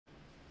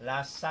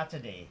Last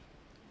Saturday,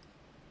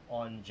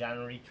 on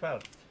January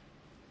 12th,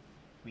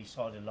 we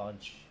saw the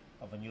launch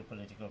of a new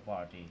political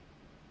party,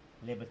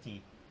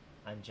 Liberty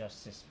and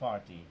Justice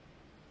Party,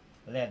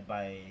 led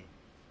by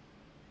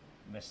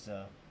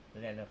Mr.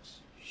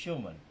 Lenox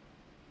Shuman.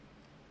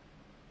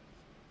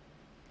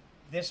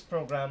 This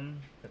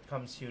program that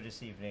comes to you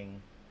this evening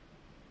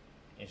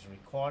is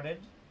recorded,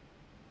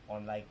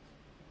 unlike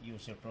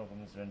usual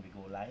programs when we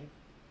go live,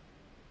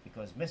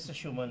 because Mr.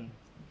 Shuman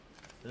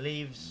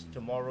leaves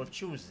tomorrow,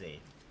 Tuesday,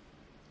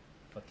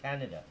 for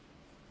Canada,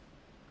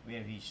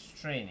 where he's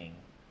training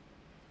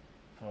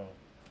for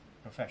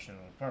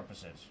professional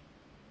purposes.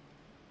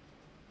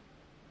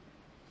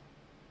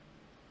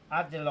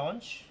 At the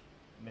launch,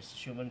 Mr.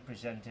 Shuman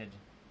presented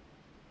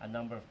a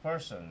number of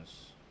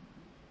persons,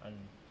 and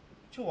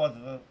two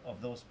other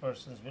of those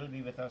persons will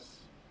be with us,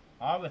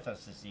 are with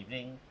us this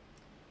evening,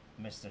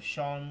 Mr.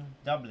 Sean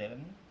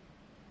Dublin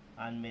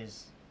and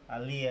Ms.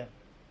 Aliyah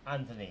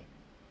Anthony.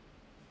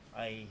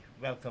 I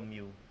welcome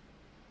you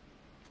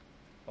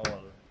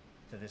all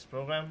to this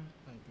program.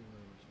 Thank you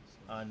very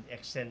much. And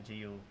extend to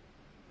you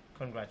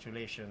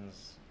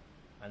congratulations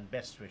and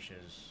best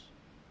wishes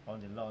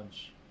on the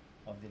launch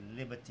of the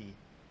Liberty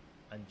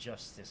and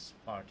Justice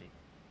Party.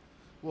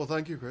 Well,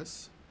 thank you,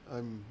 Chris.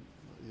 I'm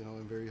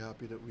very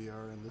happy that we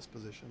are in this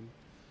position.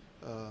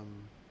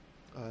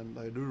 And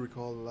I do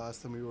recall the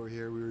last time we were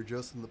here, we were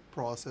just in the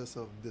process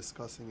of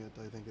discussing it.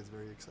 I think it's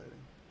very exciting.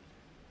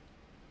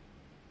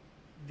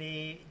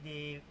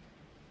 The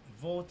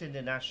vote in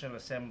the National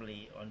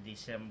Assembly on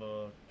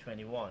December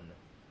 21,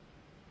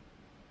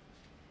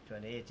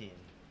 2018,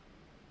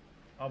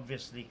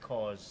 obviously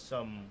caused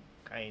some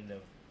kind of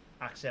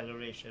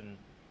acceleration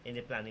in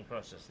the planning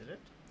process, did it?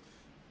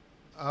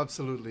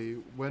 Absolutely.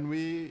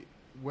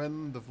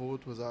 When the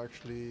vote was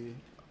actually,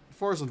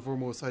 first and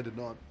foremost, I did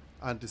not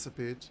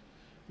anticipate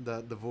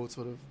that the votes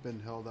would have been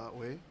held that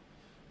way,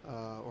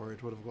 or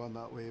it would have gone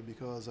that way,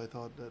 because I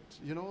thought that,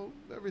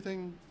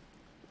 everything,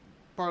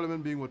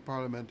 Parliament being what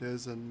Parliament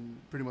is, and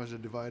pretty much the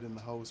divide in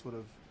the House would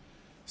have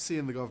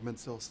seen the government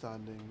still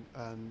standing.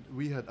 And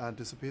we had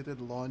anticipated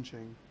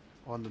launching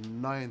on the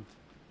 9th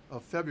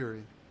of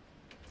February.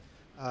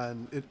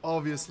 And it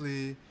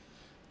obviously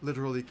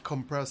literally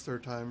compressed our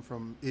time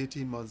from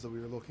 18 months that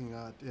we were looking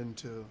at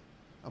into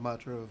a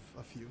matter of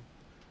a few.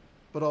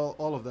 But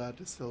all of that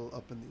is still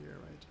up in the air,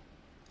 right?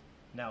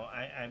 Now,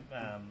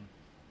 I'm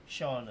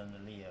Sean and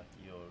Aliyah,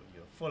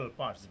 you're full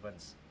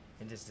participants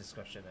in this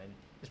discussion, and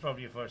it's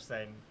probably your first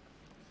time,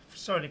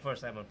 certainly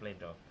first time on Plain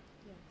Talk.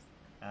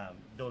 Yes.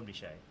 Don't be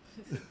shy.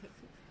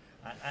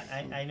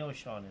 I know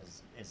Sean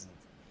isn't.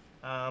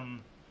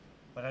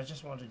 But I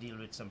just want to deal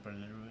with some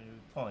preliminary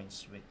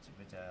points with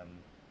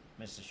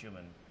Mr.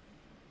 Shuman.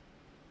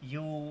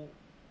 You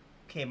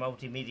came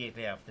out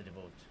immediately after the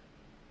vote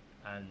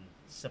and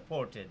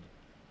supported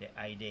the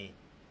idea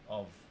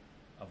of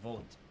a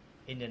vote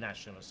in the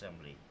National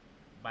Assembly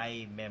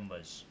by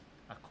members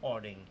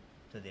according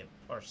to their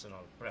personal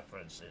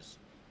preferences,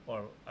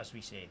 or as we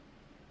say,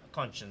 a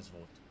conscience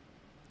vote.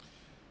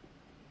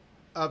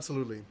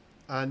 Absolutely.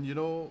 And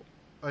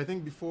I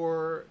think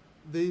before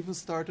they even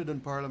started in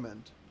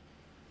Parliament,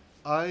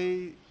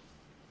 I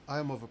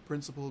am of a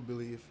principled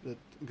belief that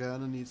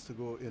Guyana needs to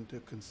go into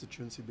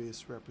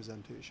constituency-based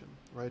representation,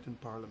 right, in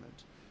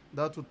Parliament.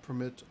 That would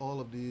permit all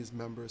of these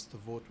members to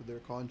vote with their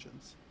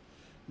conscience.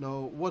 Now,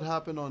 what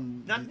happened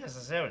on... Not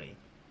necessarily.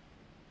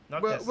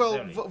 Not well,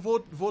 necessarily.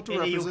 Vote to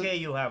represent...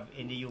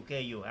 In the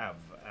UK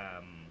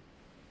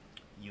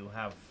you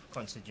have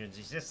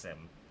constituency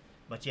system,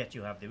 but yet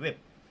you have the whip.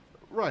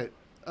 Right.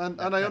 And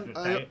that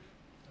I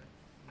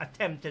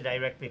attempt to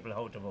direct people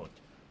how to vote.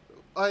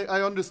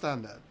 I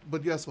understand that.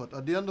 But guess what?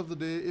 At the end of the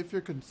day, if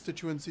your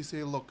constituency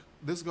say, look,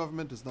 this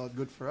government is not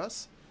good for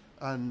us,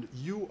 and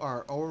you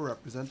are our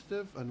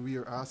representative, and we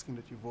are asking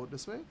that you vote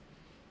this way,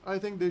 I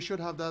think they should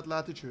have that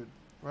latitude,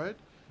 right?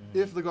 Mm-hmm.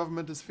 If the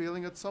government is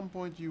failing, at some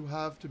point you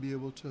have to be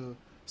able to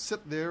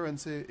sit there and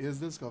say,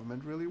 is this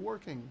government really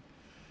working?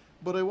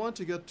 But I want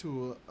to get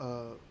to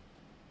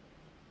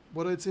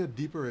what I'd say a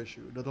deeper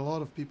issue that a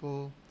lot of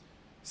people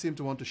seem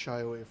to want to shy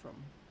away from.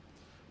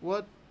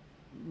 What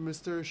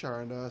Mr.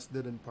 Sharandas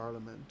did in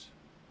Parliament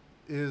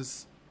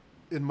is,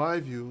 in my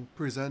view,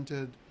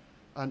 presented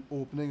and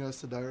opening us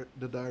to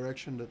the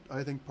direction that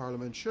I think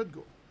Parliament should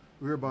go,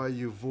 whereby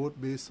you vote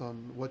based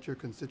on what your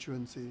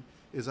constituency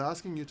is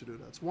asking you to do.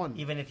 That's one.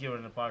 Even if you're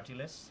on a party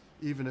list?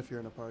 Even if you're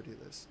on a party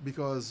list.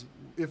 Because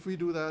if we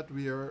do that,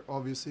 we are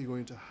obviously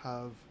going to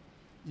have,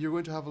 you're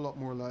going to have a lot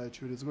more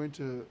latitude. It's going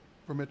to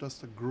permit us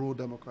to grow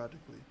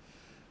democratically.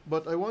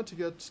 But I want to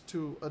get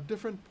to a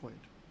different point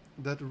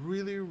that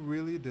really,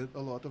 really did a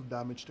lot of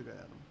damage to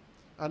Guyana.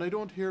 And I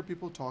don't hear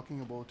people talking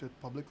about it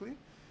publicly.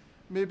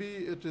 Maybe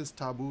it is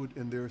tabooed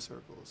in their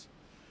circles.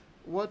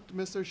 What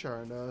Mr.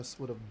 Sharandas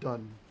would have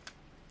done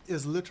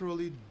is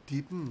literally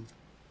deepen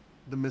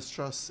the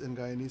mistrust in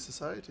Guyanese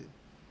society.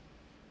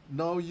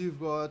 Now you've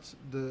got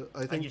the, I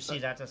think... And you see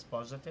that as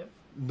positive?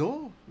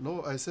 No,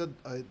 I said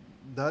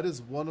that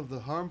is one of the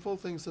harmful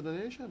things to the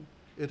nation.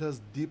 It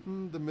has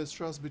deepened the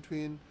mistrust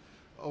between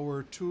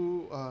our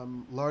two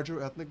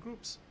larger ethnic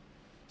groups.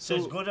 So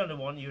it's good on the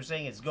one. You're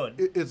saying it's good.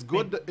 It's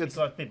good. It's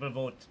because people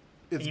vote.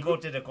 It's He good.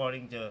 voted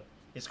according to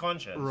his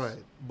conscience.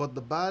 Right. But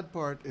the bad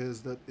part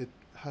is that it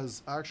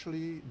has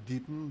actually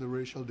deepened the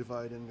racial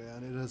divide in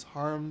Guyana. It has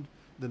harmed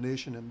the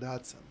nation in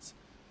that sense.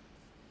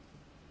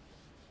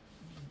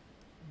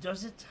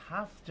 Does it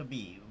have to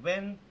be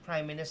when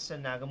Prime Minister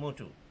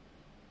Nagamoto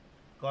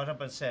got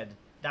up and said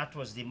that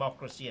was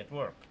democracy at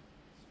work?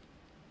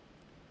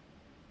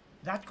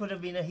 That could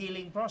have been a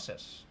healing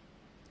process.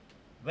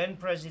 When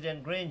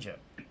President Granger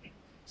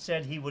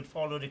said he would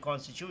follow the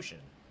Constitution,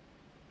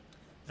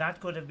 that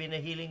could have been a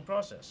healing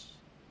process.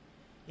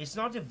 It's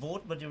not a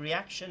vote, but a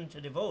reaction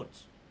to the vote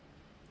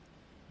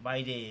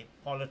by the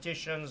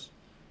politicians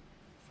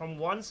from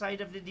one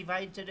side of the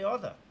divide to the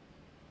other,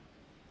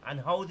 and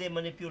how they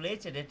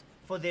manipulated it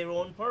for their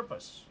own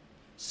purpose.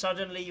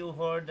 Suddenly you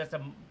heard that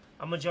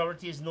a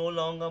majority is no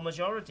longer a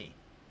majority.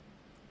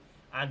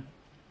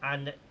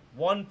 And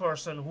one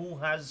person who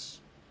has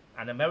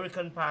an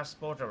American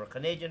passport or a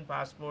Canadian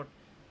passport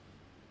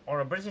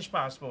or a British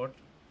passport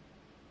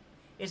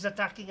is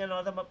attacking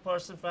another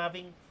person for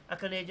having a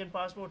Canadian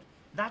passport.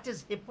 That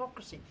is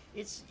hypocrisy.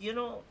 It's,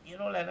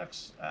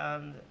 Lenox,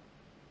 and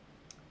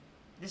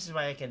this is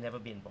why I can never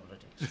be in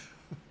politics.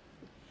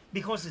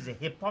 Because it's the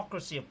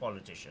hypocrisy of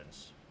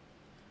politicians.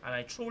 And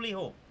I truly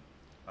hope,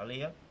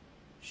 Aliyah,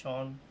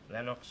 Sean,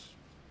 Lenox,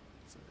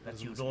 that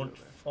you don't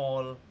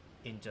fall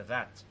into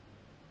that.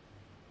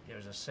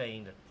 There's a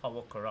saying that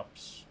power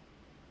corrupts.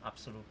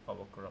 Absolute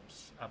power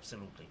corrupts.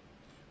 Absolutely.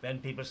 When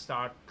people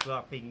start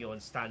clapping you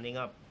and standing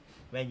up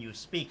when you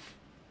speak,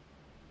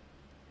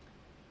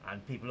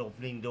 and people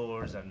opening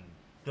doors and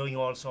doing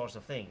all sorts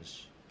of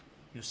things,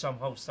 you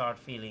somehow start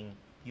feeling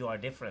you are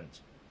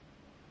different.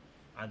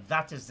 And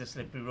that is the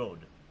slippery road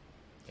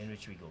in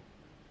which we go.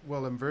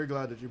 Well, I'm very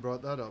glad that you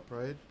brought that up,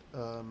 right?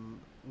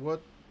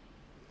 What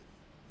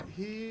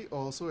he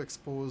also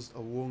exposed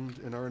a wound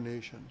in our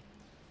nation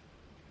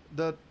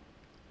that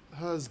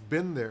has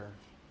been there,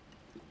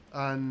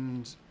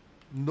 and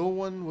no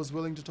one was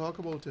willing to talk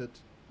about it.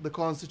 The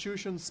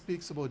Constitution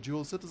speaks about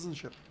dual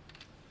citizenship.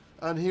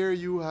 And here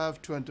you have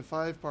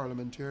 25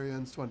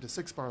 parliamentarians,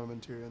 26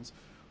 parliamentarians,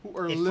 who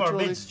are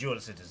literally... It forbids dual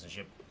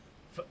citizenship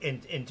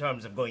in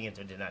terms of going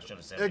into the National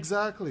Assembly.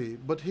 Exactly.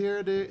 But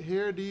here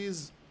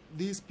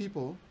these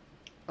people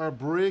are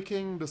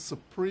breaking the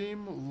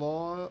supreme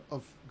law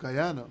of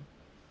Guyana,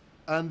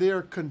 and they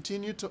are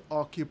continue to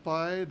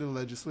occupy the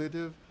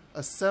Legislative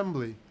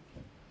Assembly.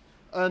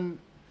 And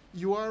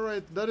you are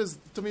right. That is,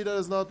 to me, that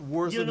is not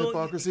worse than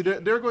hypocrisy.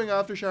 They're going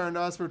after Sharon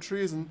Nass for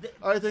treason.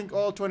 I think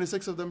all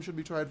 26 of them should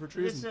be tried for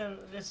treason.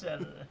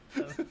 Listen.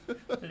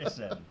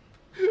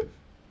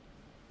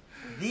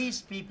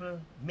 These people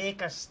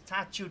make a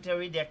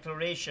statutory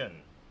declaration.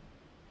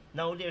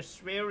 Now they're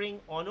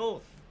swearing on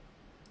oath.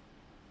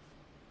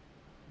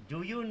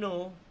 Do you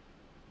know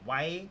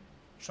why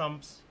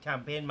Trump's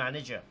campaign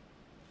manager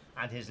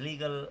and his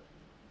legal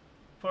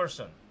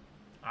person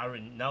are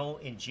now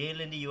in jail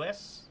in the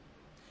US?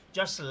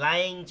 Just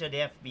lying to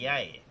the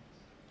FBI.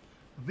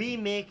 We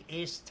make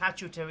a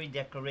statutory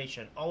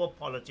declaration. Our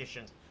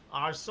politicians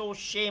are so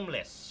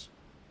shameless,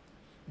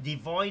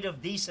 devoid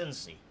of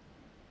decency,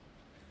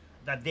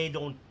 that they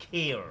don't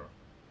care.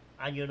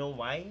 And you know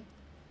why?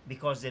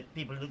 Because the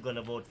people who are going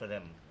to vote for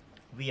them,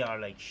 we are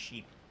like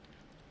sheep.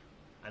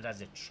 And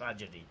that's a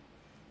tragedy.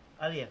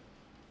 Aliyah,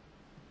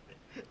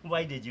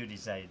 why did you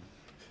decide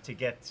to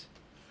get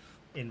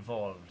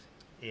involved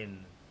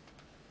in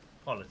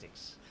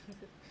politics?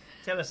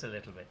 Tell us a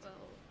little bit. Well,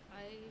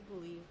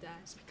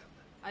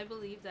 I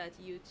believe that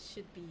youth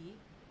should be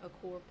a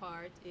core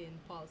part in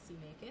policy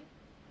making,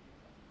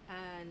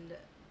 and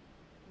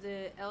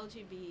the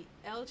LGP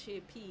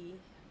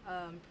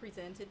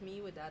presented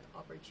me with that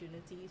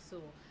opportunity,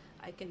 so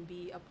I can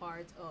be a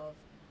part of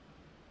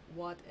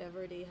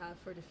whatever they have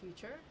for the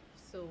future.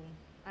 So,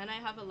 and I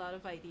have a lot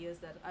of ideas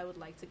that I would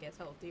like to get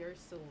out there.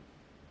 So,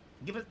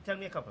 Tell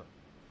me a couple.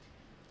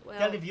 Well,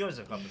 tell the viewers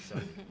a couple.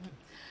 Sorry.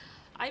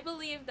 I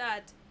believe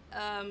that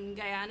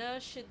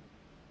Guyana should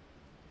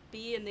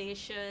be a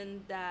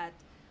nation that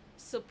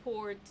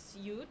supports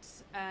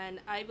youths, and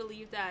I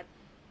believe that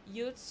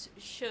youths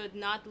should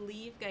not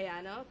leave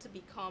Guyana to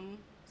become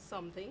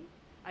something.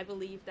 I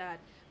believe that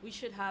we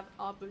should have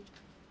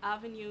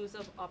avenues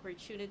of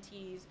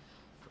opportunities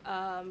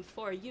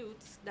for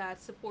youths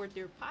that support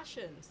their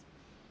passions.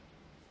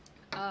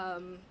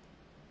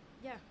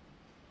 Yeah.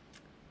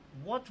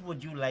 What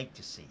would you like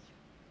to see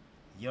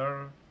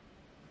your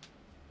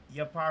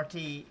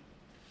party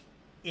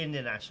in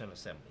the National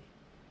Assembly,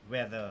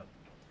 whether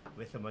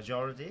with a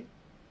majority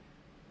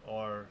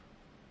or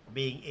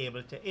being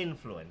able to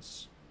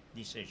influence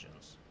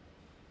decisions?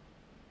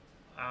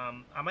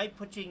 Am I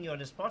putting you on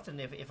the spot? And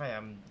if I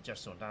am,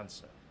 just don't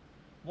answer.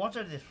 What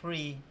are the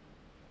three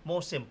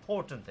most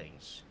important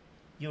things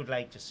you'd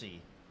like to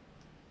see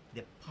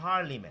the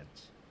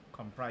Parliament,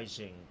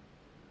 comprising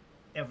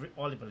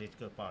all the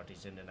political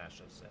parties in the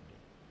National Assembly,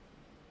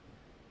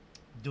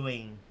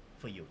 doing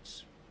for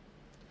youths?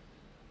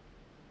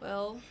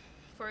 Well,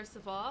 first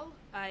of all,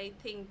 I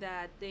think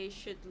that they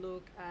should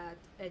look at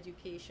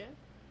education.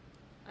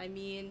 I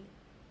mean,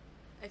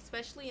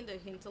 especially in the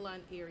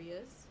hinterland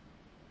areas,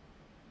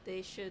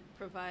 they should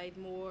provide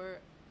more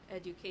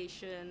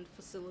education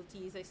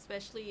facilities,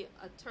 especially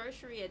a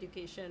tertiary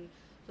education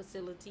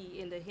facility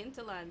in the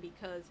hinterland,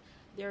 because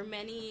there are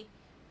many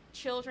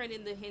children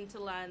in the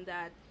hinterland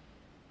that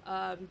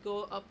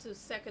go up to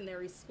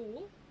secondary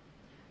school,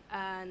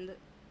 and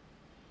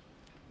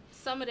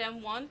some of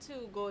them want to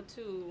go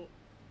to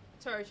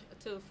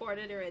to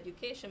further their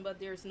education, but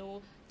there's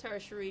no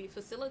tertiary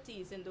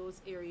facilities in those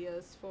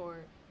areas for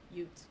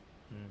youth.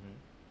 Mm-hmm.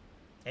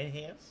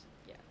 Anything else?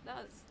 Yeah,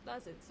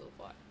 that's it so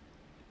far.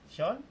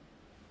 Sean,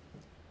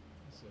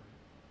 So,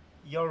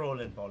 your role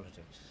in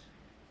politics.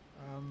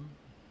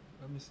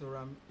 Mr.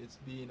 Ram, it's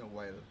been a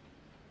while.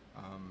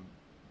 Um,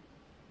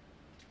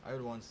 I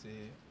would want to say,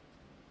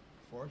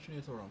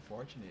 fortunate or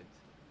unfortunate,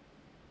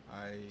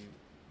 I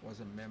was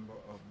a member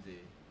of the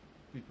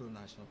People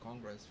National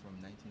Congress from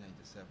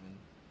 1997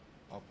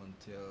 up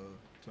until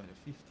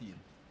 2015.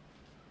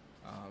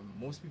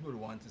 Most people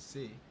want to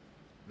say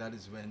that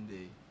is when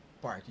the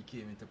party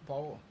came into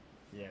power,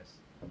 Yes.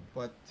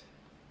 but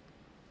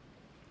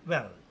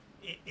Well,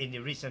 in the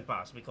recent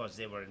past, because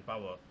they were in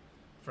power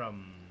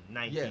from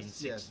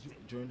 1960. yes,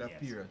 during that yes.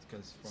 period,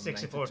 because from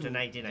 64 to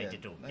 92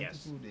 1992, yeah,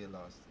 yes. 92 they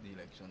lost the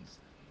elections.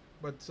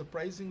 But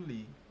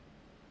surprisingly,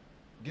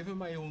 given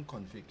my own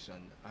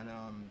conviction, and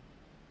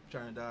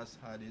Charandas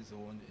had his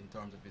own in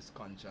terms of his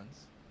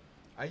conscience,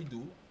 I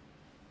do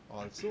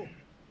also.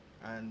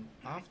 And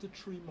after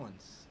 3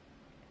 months,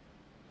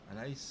 and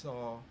I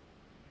saw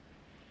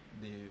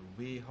the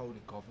way how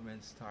the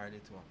government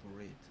started to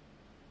operate,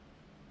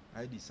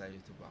 I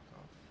decided to back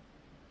off.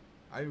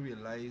 I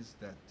realized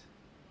that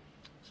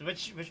So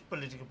which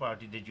political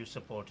party did you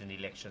support in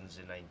elections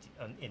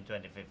in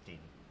 2015?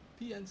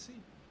 PNC,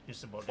 You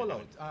supported full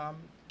them. out,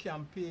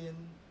 campaign,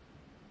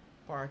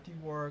 party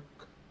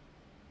work,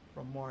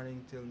 from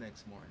morning till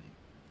next morning.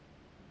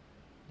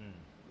 Hmm.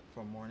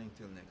 From morning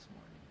till next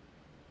morning.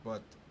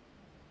 But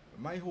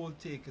my whole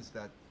take is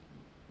that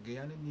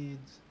Guyana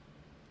needs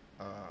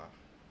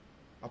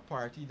a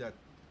party that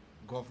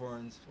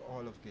governs for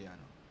all of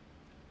Guyana.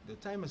 The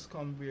time has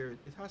come where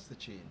it has to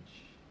change.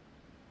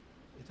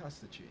 It has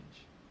to change.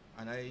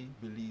 And I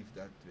believe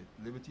that with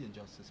Liberty and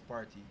Justice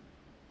Party,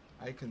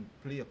 I can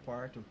play a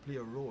part and play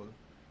a role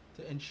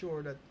to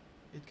ensure that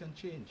it can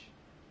change.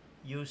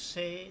 You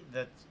say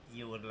that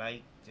you would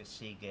like to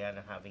see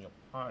Guyana having a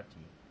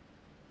party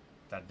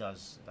that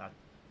does that.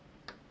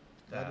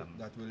 That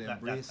will that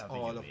embrace avenue,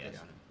 all of yes.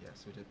 Guyana.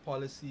 Yes, with the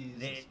policies,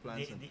 its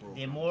plans and programs.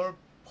 The more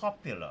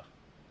popular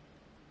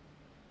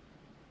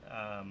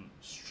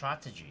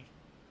strategy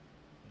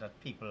that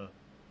people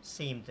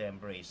seem to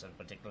embrace, and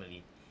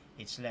particularly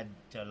it's led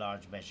to a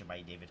large measure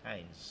by David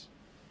Hines,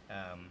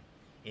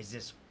 is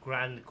this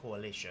grand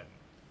coalition,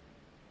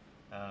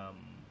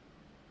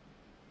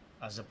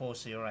 as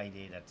opposed to your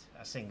idea that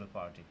a single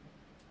party.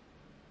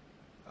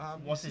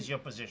 What is your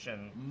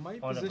position My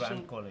on a position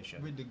grand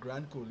coalition? with the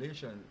Grand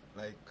Coalition,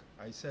 like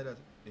I said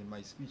in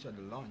my speech at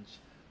the launch,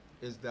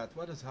 is that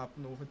what has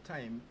happened over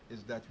time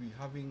is that we're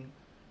having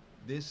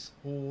this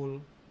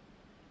whole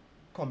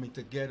coming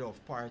together of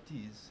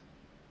parties,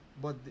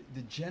 but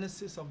the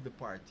genesis of the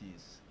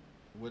parties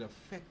would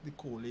affect the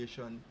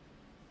coalition.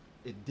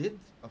 It did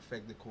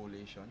affect the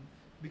coalition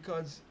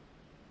because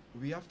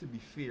we have to be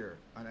fair,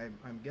 and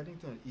I'm getting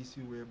to an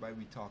issue whereby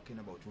we're talking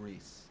about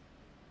race,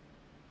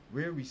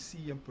 where we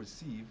see and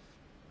perceive,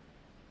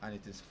 and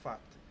it is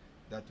fact,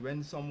 that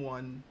when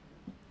someone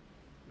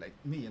like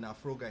me, an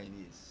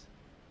Afro-Guyanese,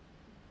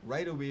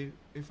 right away,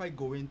 if I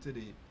go into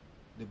the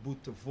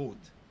booth to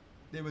vote,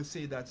 they will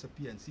say that's a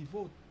PNC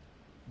vote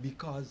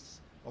because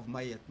of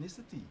my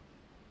ethnicity.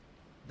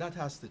 That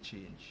has to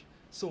change.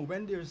 So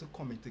when there's a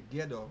coming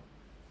together,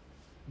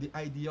 the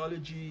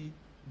ideology,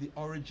 the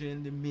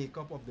origin, the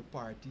makeup of the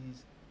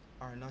parties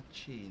are not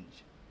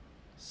changed.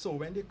 So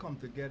when they come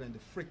together and the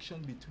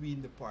friction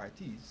between the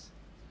parties,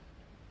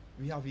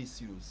 we have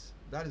issues.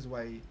 That is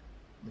why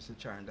Mr.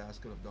 Charandas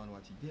could have done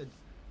what he did.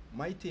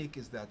 My take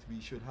is that we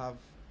should have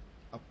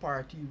a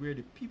party where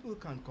the people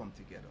can come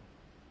together,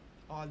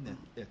 all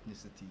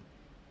ethnicity,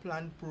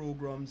 plan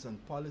programs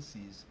and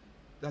policies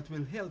that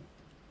will help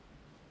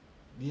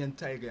the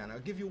entire Guyana. I'll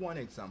give you one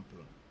example.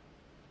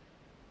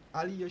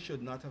 Aliyah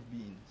should not have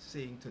been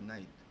saying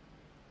tonight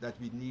that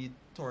we need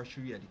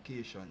tertiary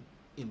education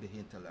in the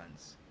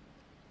hinterlands.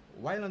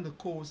 While on the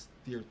coast,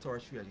 there's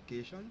tertiary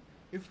education.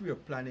 If we are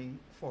planning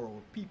for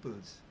our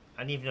peoples,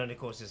 And even on the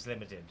coast, it's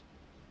limited.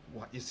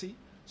 what you see?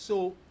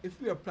 So if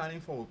we are planning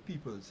for our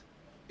peoples,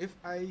 if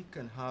I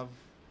can have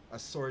a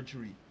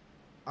surgery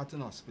at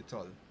an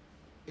hospital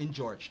in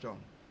Georgetown,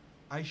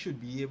 I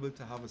should be able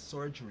to have a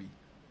surgery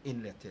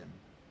in Letem.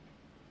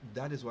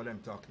 That is what I'm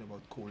talking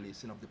about,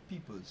 coalescing of the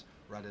peoples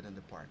rather than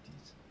the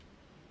parties.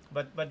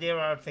 But there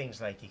are things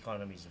like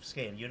economies of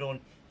scale. You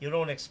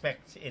don't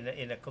expect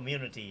in a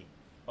community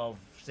of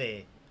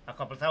say a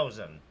couple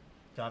thousand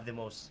to have the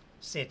most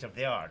state of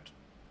the art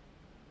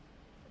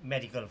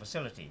medical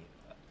facility.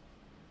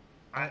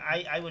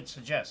 I would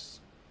suggest.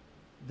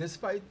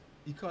 Despite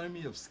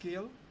economy of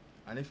scale,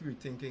 and if you're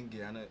thinking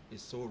Guyana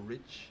is so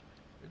rich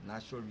with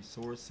natural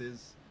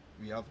resources,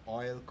 we have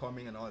oil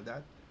coming and all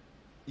that,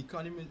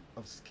 economy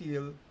of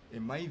scale,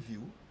 in my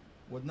view,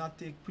 would not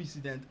take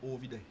precedent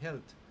over the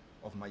health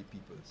of my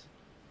peoples.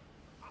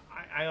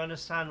 I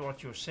understand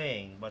what you're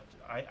saying, but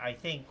I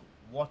think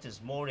what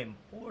is more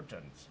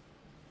important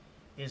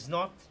is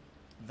not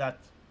that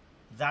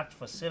that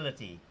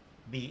facility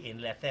be in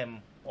Lethem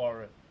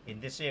or in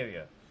this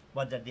area,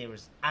 but that there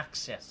is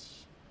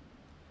access.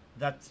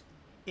 That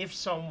if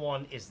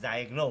someone is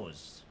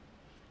diagnosed,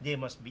 they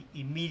must be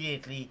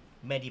immediately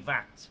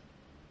medevaced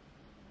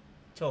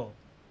to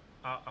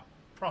a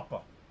proper,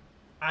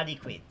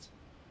 adequate,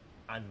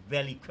 and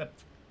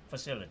well-equipped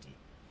facility.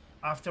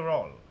 After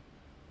all,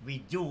 we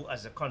do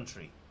as a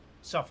country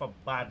suffer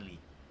badly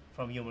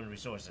from human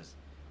resources.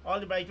 All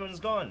the bright ones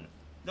gone.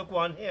 Look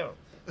one here.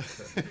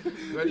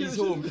 Well, he's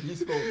home.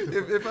 He's home.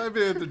 If I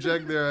may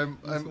interject there,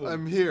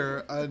 I'm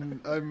here, and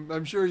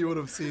I'm sure you would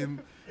have seen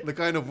the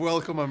kind of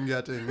welcome I'm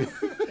getting.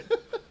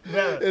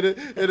 Well,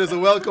 It is a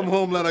welcome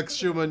home, Lenox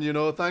Shuman. You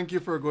know, thank you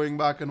for going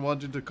back and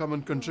wanting to come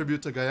and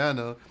contribute to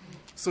Guyana.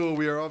 So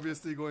we are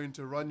obviously going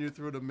to run you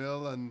through the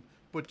mill and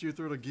put you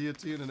through the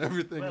guillotine and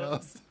everything well,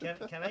 else.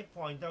 can I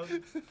point out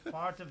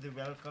part of the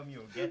welcome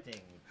you're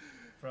getting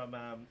from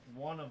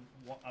one of,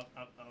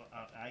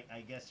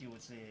 I guess you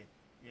would say,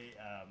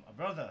 a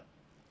brother.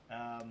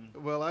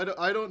 Well,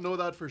 I don't know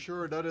that for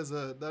sure. That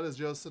is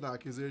just an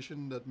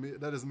accusation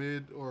that is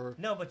made, or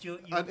No, but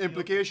an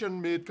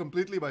implication made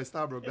completely by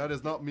Stabrook. That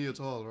is not me at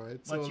all, right?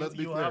 But So let's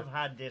be you clear. have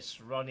had this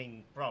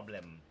running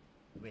problem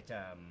with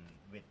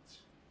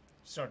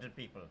certain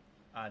people,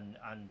 and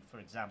for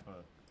example,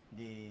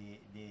 the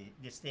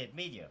state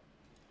media,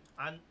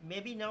 and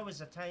maybe now is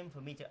the time for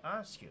me to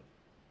ask you.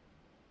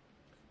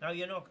 Now,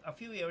 you know, a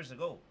few years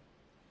ago,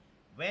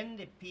 when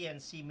the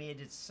PNC made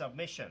its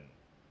submission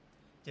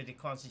to the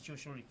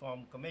Constitutional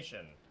Reform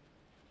Commission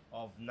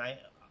of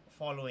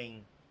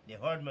following the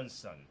Herdman's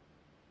son,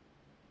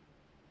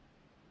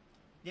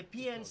 the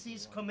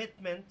PNC's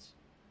commitment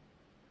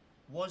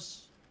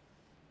was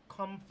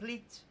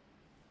complete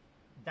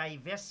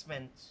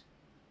divestment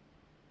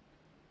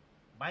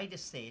by the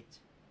state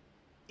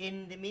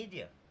in the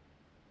media.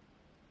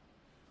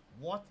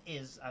 What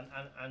is,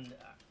 and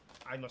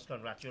I must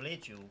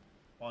congratulate you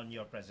on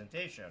your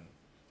presentation,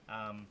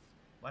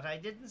 but I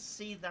didn't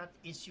see that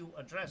issue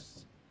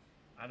addressed.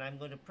 And I'm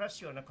going to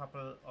press you on a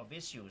couple of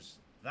issues.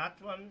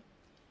 That one,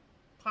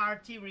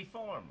 party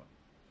reform.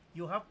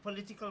 You have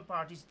political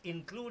parties,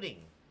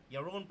 including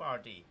your own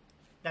party,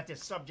 that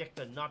is subject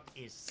to not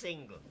a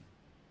single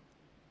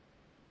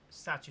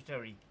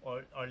statutory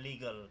or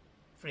legal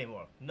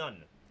framework.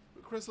 None.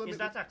 Chris, Is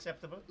that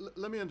acceptable?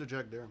 let me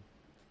interject there.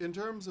 In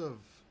terms of,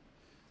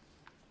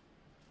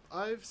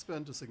 I've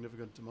spent a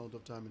significant amount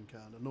of time in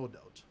Canada, no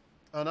doubt.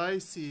 And I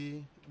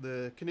see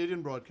the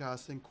Canadian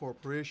Broadcasting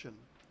Corporation.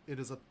 It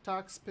is a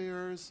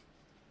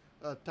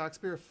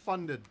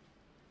taxpayer-funded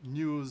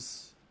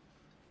news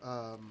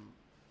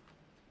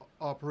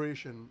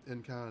operation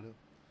in Canada.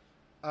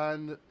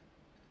 And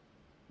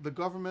the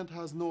government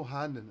has no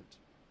hand in it.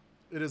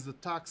 It is the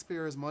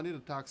taxpayers' money, the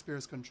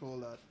taxpayers control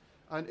that.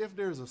 And if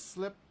there's a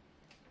slip,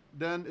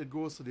 then it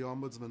goes to the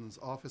Ombudsman's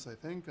office, I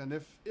think. And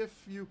if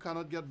you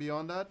cannot get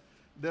beyond that,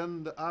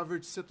 then the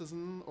average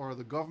citizen or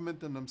the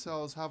government in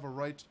themselves have a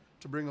right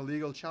to bring a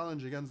legal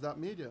challenge against that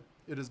media.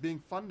 It is being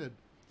funded.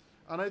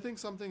 And I think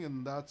something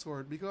in that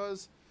sort,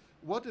 because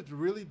what it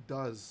really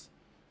does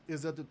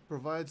is that it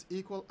provides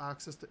equal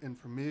access to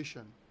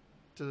information,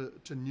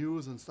 to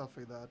news and stuff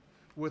like that,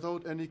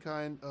 without any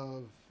kind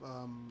of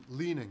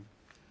leaning.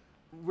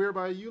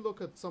 Whereby you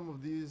look at some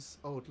of these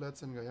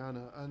outlets in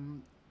Guyana,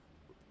 and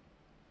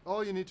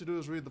all you need to do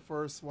is read the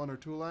first one or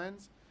two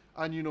lines,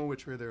 and you know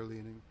which way they're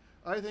leaning.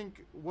 I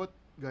think what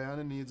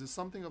Guyana needs is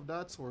something of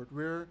that sort,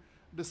 where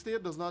the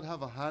state does not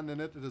have a hand in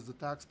it, it is the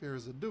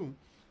taxpayers that do,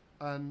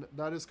 and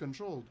that is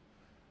controlled.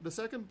 The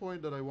second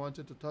point that I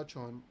wanted to touch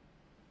on,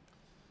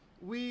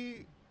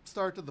 we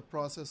started the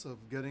process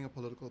of getting a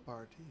political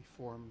party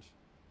formed.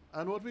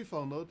 And what we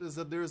found out is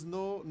that there's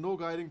no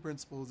guiding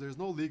principles, there's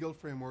no legal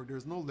framework,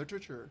 there's no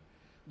literature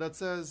that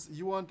says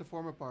you want to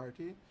form a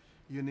party,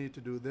 you need to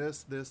do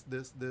this, this,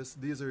 this, this,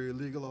 these are your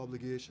legal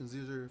obligations,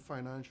 these are your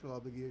financial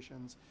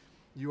obligations,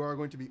 you are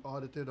going to be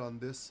audited on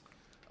this.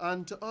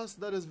 And to us,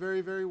 that is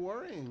very, very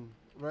worrying,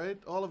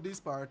 right? All of these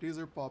parties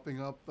are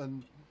popping up,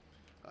 and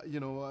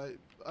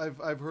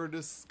I've heard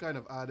this kind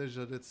of adage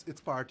that it's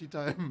party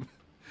time,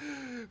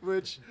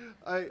 which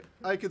I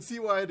could see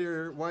why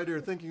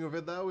they're thinking of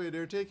it that way.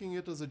 They're taking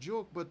it as a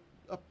joke, but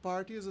a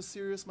party is a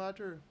serious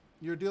matter.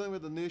 You're dealing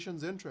with the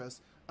nation's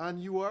interests,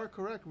 and you are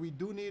correct. We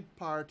do need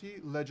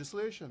party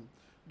legislation.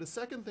 The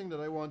second thing that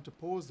I want to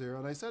pose there,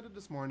 and I said it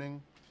this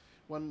morning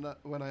when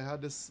I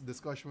had this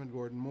discussion with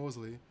Gordon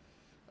Mosley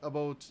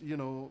about,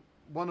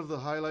 one of the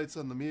highlights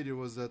on the media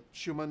was that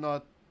Shuman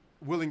not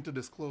willing to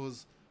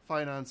disclose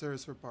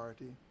financiers for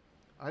party.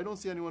 I don't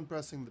see anyone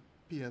pressing the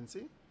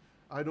PNC.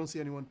 I don't see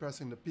anyone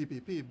pressing the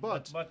PPP.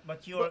 But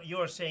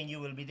you're saying you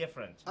will be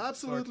different.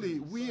 Absolutely.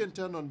 Certainly, We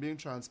intend on being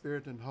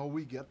transparent in how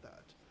we get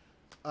that.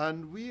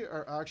 And we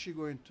are actually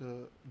going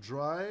to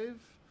drive,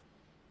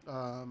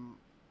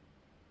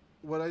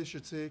 what I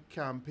should say,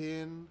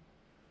 campaign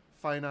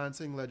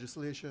financing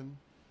legislation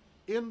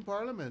in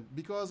Parliament,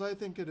 because I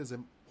think it is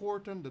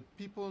important that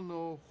people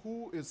know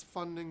who is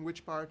funding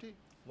which party.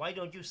 Why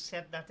don't you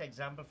set that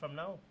example from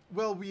now?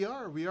 Well, we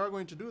are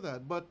going to do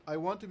that, but I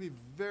want to be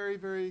very,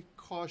 very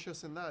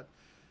cautious in that.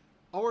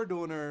 Our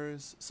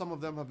donors, some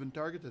of them have been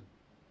targeted.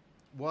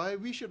 Why?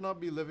 We should not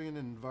be living in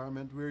an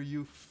environment where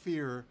you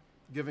fear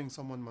giving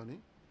someone money.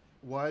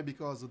 Why?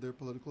 Because of their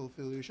political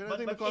affiliation. I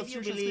think the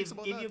Constitution speaks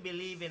about that. If you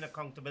believe in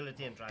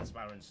accountability and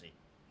transparency,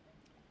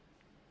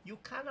 you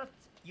cannot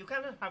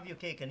have your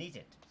cake and eat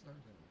it.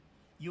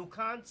 You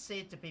can't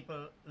say to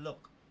people,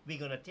 look, we're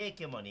going to take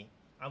your money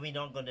and we're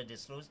not going to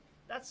disclose.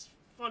 That's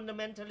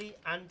fundamentally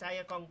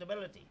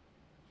anti-accountability.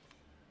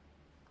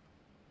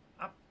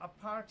 A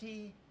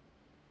party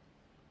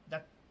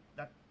that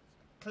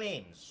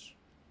claims,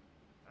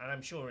 and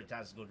I'm sure it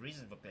has good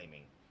reason for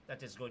claiming,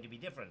 that it's going to be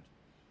different,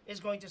 is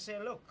going to say,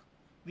 look,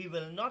 we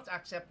will not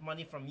accept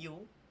money from you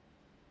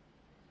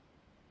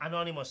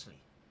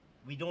anonymously.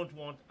 We don't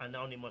want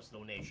anonymous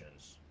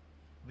donations.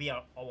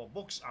 Our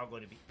books are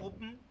going to be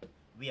open.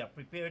 We are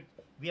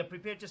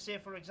prepared to say,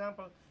 for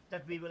example,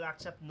 that we will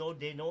accept no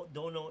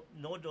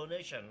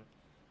donation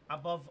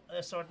above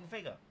a certain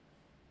figure.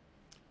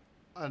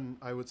 And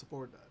I would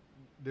support that.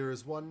 There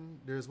is one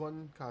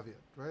caveat,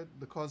 right?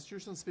 The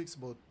Constitution speaks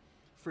about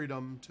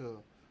freedom to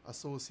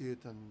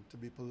associate and to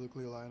be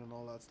politically aligned and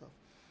all that stuff.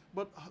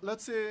 But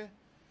let's say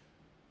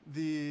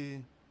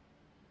the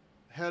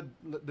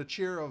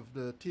chair of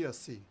the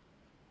TSC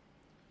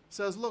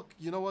says, look,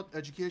 you know what,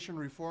 education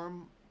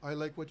reform, I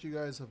like what you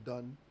guys have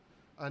done,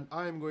 and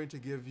I am going to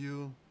give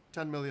you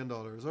 $10 million.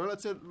 Or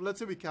let's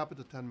say we cap it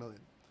at $10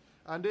 million.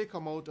 And they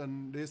come out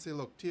and they say,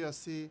 look,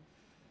 TSC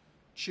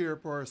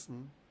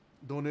chairperson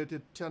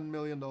donated $10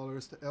 million to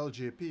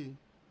LJP.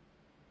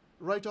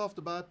 Right off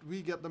the bat,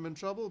 we get them in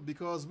trouble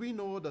because we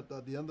know that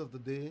at the end of the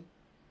day,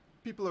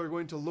 people are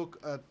going to look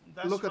at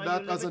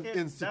that as an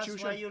institution.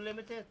 That's why you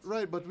limit it.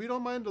 Right, but we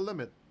don't mind the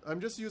limit.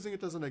 I'm just using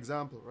it as an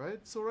example, right?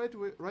 So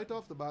right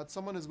off the bat,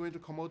 someone is going to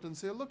come out and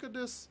say, look at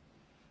this.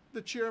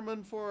 The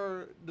chairman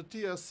for the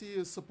TSC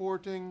is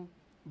supporting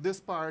this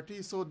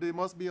party, so they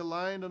must be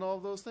aligned and all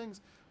those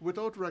things,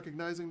 without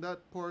recognizing that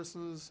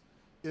person's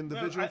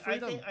individual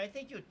freedom.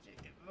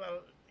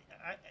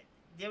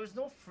 There is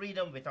no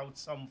freedom without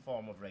some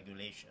form of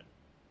regulation.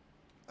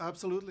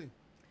 Absolutely.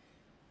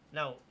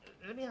 Now,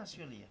 let me ask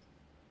you, Leah,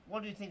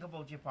 what do you think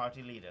about your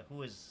party leader,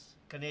 who is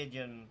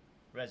Canadian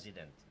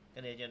resident,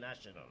 Canadian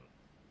national,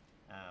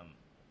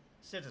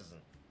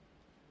 citizen,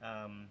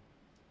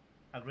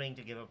 agreeing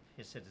to give up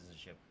his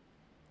citizenship?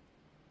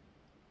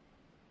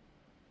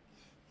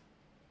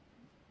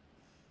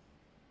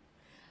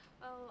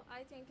 Well,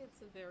 I think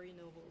it's a very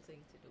noble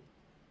thing to do.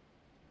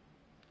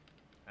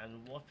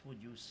 And what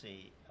would you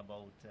say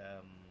about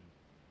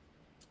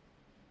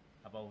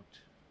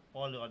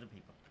all the other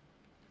people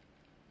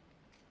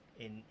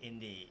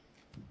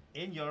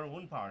in your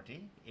own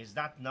party? Is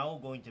that now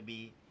going to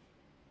be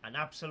an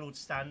absolute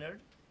standard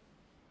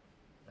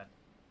that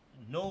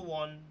no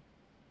one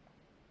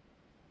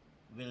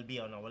will be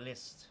on our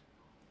list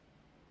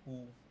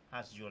who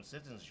has dual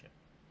citizenship?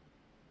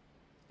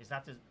 Is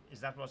that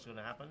what's going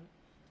to happen?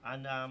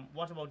 And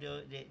what about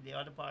the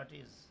other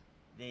parties,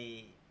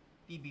 the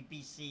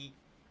PBPC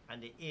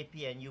and the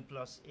APNU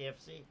plus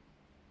AFC?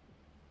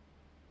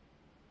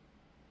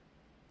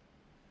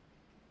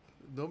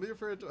 Don't be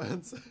afraid to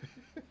answer.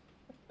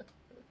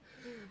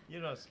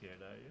 You're not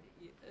scared, are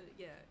you?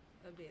 Yeah,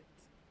 a bit.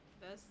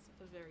 That's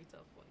a very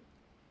tough one.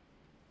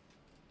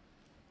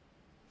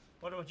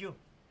 What about you?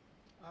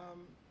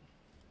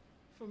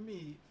 For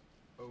me,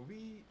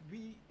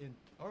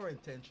 our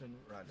intention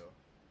rather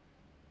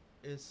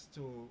is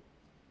to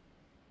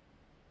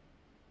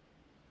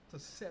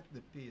set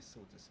the pace,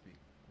 so to speak,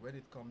 when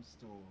it comes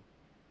to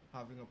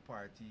having a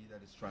party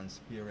that is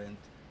transparent,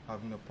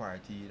 having a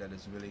party that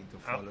is willing to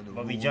follow the rules.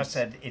 But we just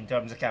said, in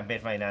terms of campaign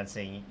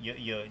financing,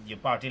 your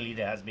party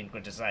leader has been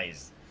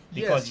criticized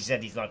because he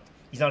said he's not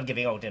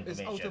giving out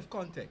information. It's out of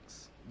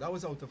context. That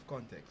was out of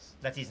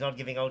context. That he's not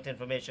giving out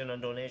information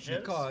on donations?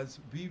 Because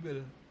we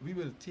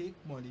will take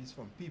monies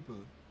from people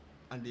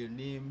and their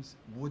names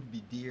would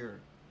be there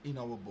in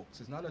our books.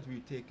 It's not that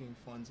we're taking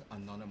funds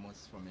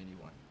anonymous from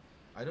anyone.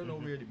 I don't know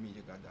where the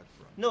media got that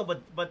from. No,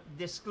 but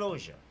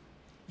disclosure.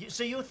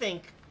 So you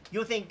think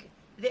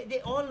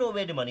they all know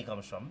where the money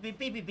comes from.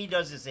 PPP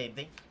does the same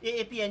thing.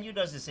 APNU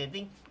does the same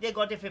thing. They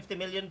got the $50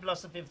 million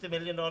plus the $50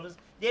 million.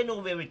 They know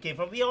where it came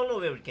from. We all know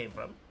where it came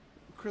from.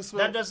 Chris,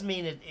 that doesn't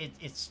mean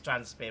it's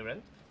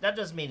transparent. That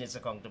doesn't mean it's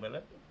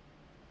accountable.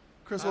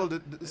 Chris,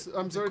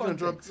 I'm sorry to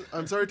interrupt.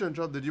 I'm sorry to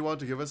interrupt. Did you want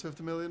to give us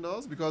 $50 million?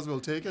 Because we'll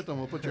take it and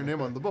we'll put your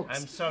name on the books.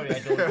 I'm sorry,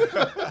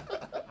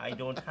 I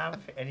don't have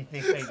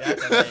anything like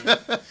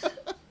that.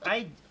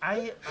 I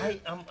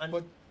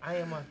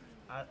am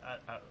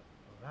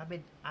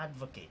rabid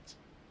advocate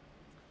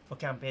for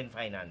campaign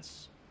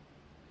finance.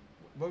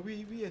 But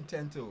we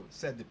intend to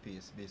set the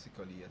pace,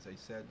 basically, as I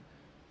said,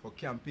 for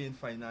campaign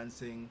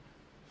financing,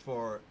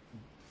 for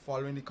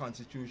following the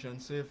Constitution.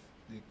 So if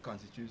the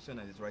Constitution,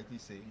 as it's rightly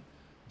saying,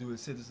 dual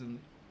citizen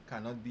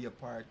cannot be a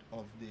part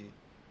of the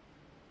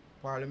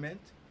Parliament,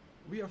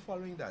 we are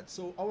following that.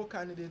 So our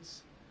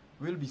candidates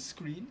will be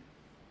screened,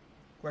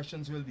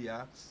 questions will be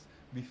asked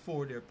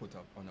before they're put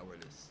up on our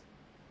list.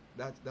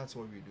 That's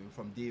what we're doing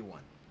from day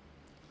one.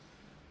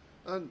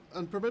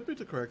 And permit me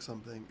to correct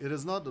something. It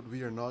is not that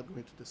we are not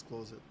going to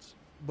disclose it,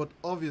 but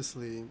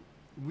obviously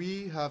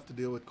we have to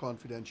deal with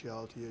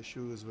confidentiality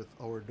issues with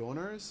our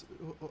donors,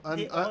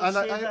 and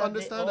I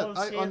understand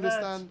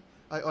that.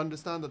 I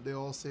understand that they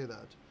all say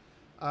that,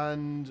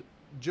 and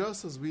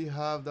just as we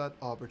have that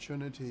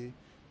opportunity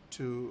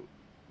to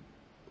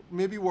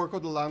maybe work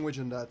out the language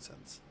in that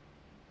sense,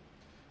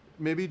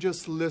 maybe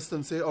just list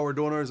and say our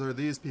donors are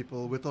these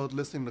people without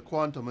listing the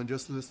quantum, and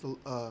just list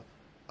a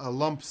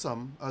lump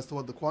sum as to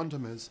what the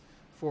quantum is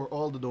for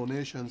all the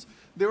donations.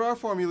 There are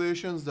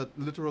formulations that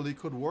literally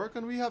could work,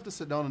 and we have to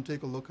sit down and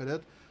take a look at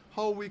it,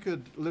 how we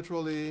could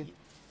literally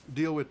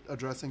deal with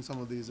addressing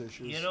some of these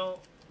issues. You know,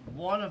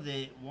 one of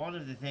the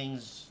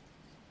things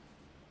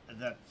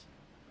that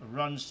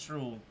runs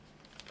through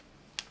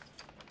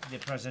the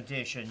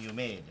presentation you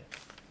made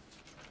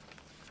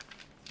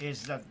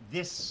is that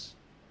this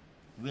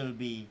will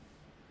be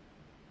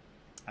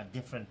a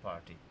different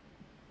party.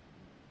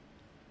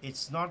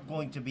 It's not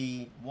going to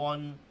be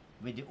one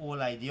with the old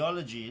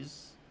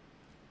ideologies.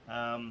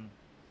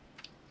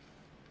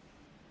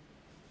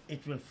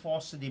 It will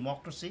foster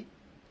democracy.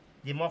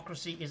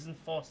 Democracy isn't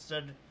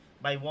fostered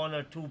by one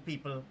or two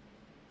people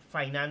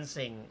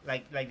financing,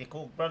 like the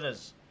Koch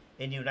brothers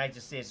in the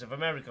United States of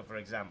America, for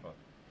example,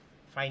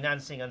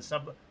 financing and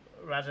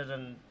rather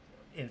than,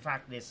 in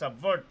fact, they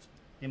subvert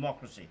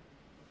democracy.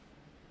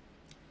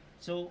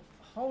 So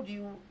how do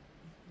you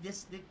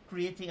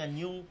creating a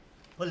new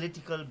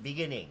political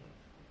beginning?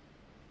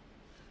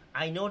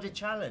 I know the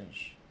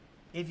challenge.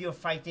 If you're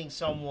fighting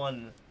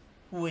someone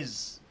who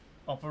is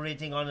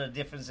operating on a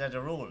different set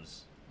of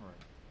rules. Right.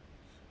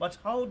 But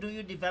how do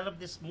you develop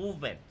this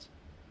movement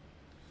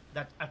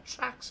that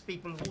attracts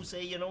people who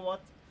say, you know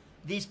what,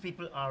 these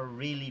people are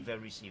really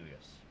very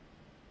serious?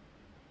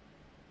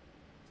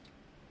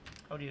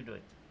 How do you do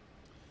it?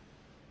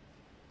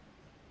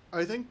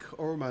 I think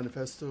our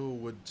manifesto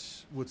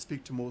would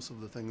speak to most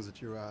of the things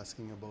that you're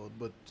asking about,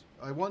 but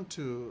I want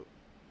to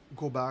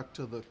go back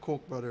to the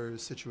Koch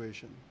brothers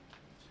situation.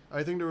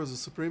 I think there was a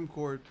Supreme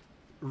Court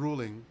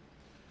ruling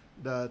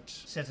that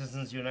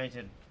Citizens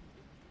United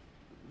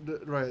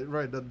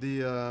that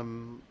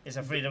the is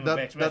a freedom of that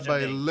expression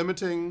by thing.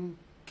 limiting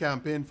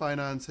campaign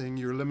financing,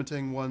 you're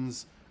limiting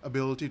one's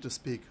ability to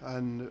speak,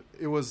 and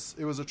it was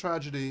a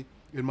tragedy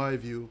in my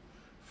view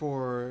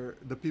for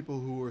the people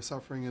who were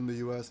suffering in the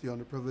U.S., the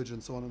underprivileged,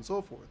 and so on and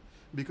so forth,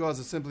 because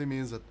it simply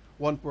means that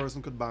one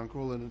person could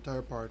bankroll an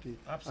entire party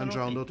and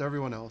drown out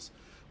everyone else.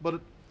 But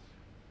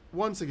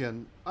once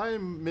again,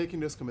 I'm making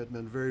this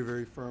commitment very,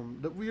 very firm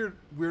that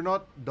we're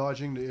not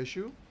dodging the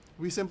issue.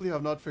 We simply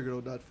have not figured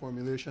out that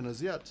formulation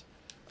as yet.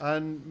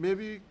 And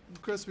maybe,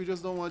 Chris, we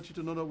just don't want you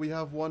to know that we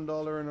have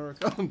 $1 in our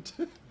account,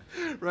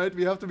 right?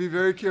 We have to be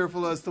very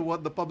careful as to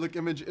what the public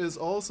image is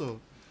also.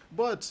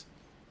 But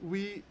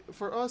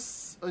for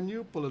us, a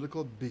new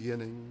political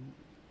beginning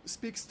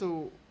speaks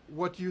to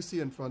what you see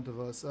in front of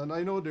us. And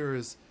I know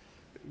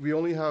we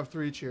only have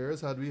 3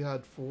 chairs. Had we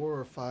had 4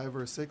 or 5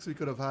 or 6, we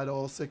could have had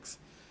all six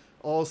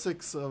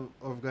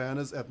of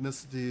Guyana's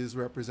ethnicities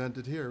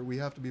represented here. We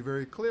have to be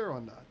very clear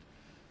on that.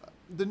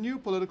 The new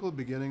political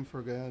beginning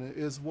for Guyana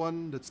is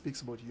one that speaks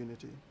about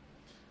unity.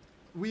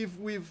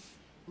 We've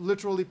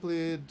literally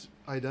played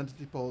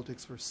identity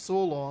politics for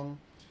so long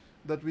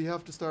that we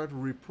have to start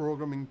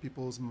reprogramming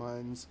people's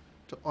minds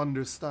to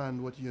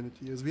understand what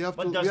unity is.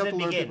 But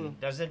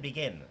does it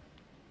begin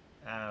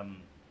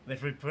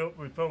with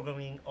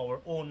reprogramming our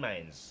own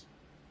minds?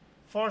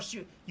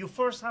 You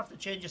first have to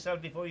change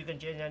yourself before you can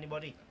change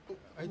anybody.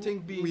 I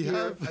think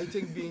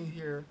being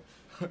here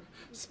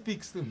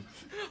speaks to me.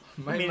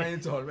 My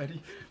mind's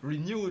already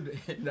renewed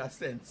in that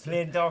sense.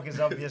 Plain talk is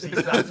obviously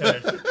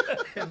flattered.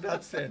 In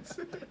that sense.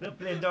 No,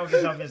 plain talk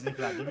is obviously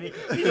flattered.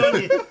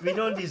 We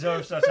don't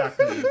deserve such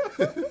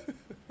accolades.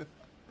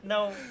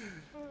 Now,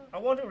 I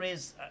want to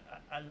raise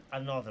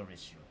another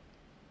issue.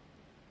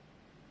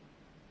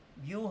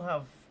 You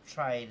have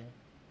tried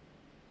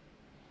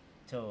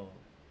to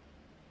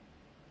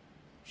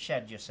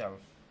shed yourself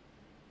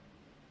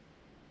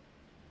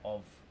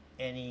of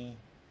any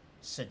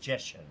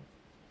suggestion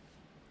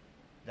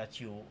that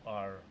you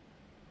are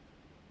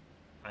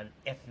an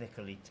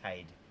ethnically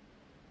tied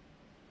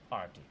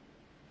party.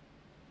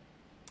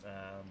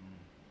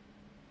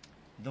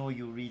 Though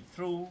you read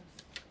through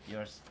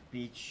your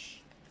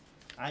speech,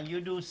 and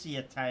you do see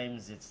at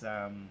times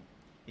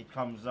it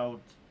comes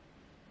out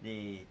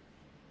the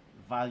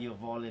value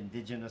of all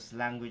indigenous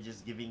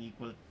languages, giving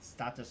equal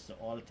status to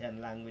all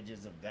 10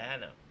 languages of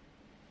Guyana,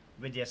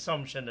 with the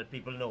assumption that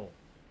people know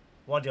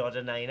what the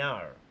other 9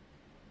 are.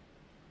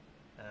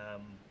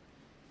 Um,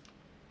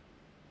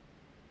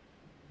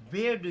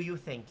 where do you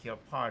think your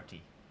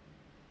party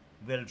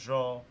will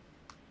draw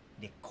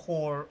the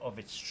core of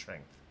its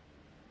strength?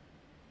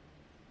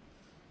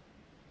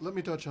 Let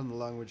me touch on the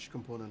language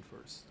component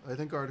first. I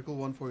think Article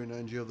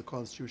 149G of the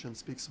Constitution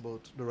speaks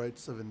about the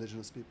rights of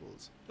indigenous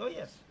peoples, Oh,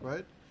 yes.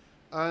 right?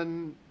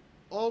 And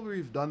all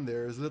we've done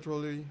there is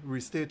literally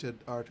restated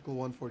Article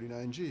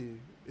 149G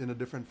in a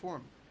different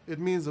form. It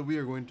means that we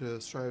are going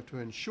to strive to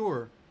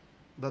ensure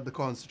that the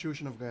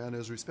Constitution of Guyana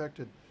is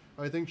respected.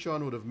 I think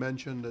Sean would have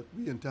mentioned that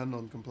we intend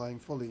on complying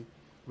fully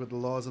with the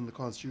laws and the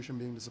Constitution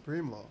being the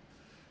supreme law.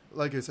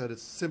 Like I said,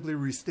 it's simply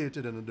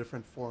restated in a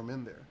different form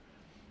in there.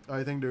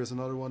 I think there's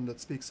another one that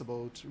speaks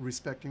about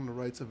respecting the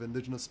rights of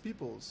indigenous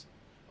peoples.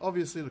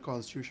 Obviously, the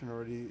Constitution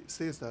already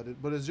states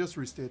that, but it's just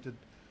restated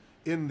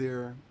in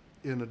there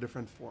in a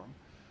different form.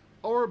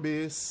 Our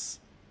base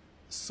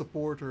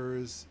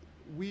supporters,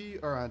 we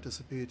are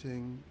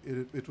anticipating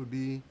it would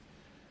be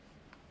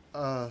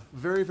a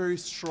very, very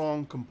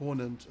strong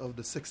component of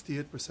the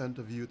 68%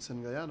 of youths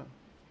in Guyana.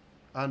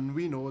 And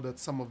we know that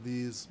some of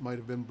these might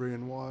have been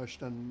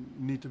brainwashed and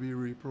need to be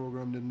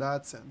reprogrammed in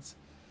that sense.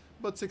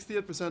 But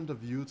 68%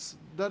 of youths,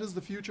 that is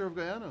the future of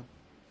Guyana.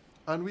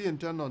 And we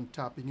intend on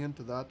tapping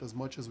into that as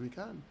much as we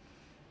can.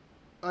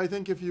 I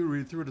think if you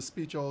read through the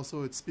speech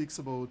also, it speaks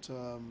about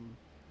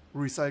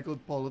recycled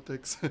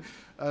politics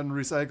and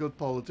recycled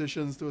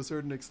politicians to a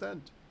certain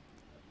extent.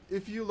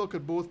 If you look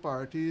at both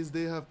parties,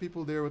 they have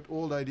people there with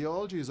old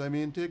ideologies. I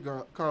mean, take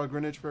Carl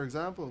Greenwich, for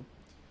example.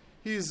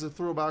 He's a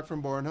throwback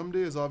from Bornham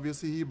days.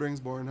 Obviously, he brings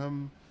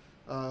Bornham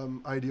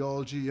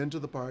ideology into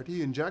the party,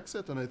 he injects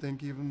it, and I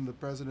think even the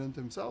president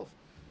himself,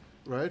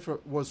 right,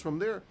 was from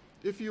there.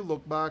 If you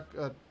look back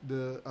at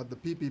the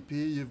PPP,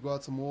 you've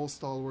got some old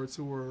stalwarts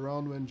who were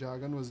around when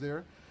Jagan was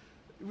there.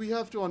 We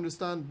have to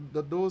understand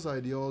that those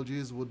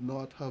ideologies would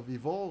not have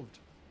evolved.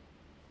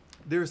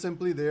 They're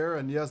simply there,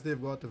 and yes,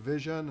 they've got a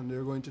vision, and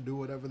they're going to do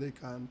whatever they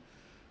can.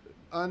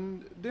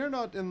 And they're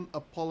not in a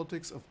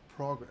politics of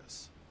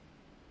progress.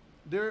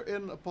 They're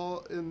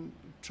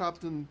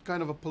trapped in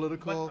kind of a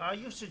political... But are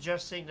you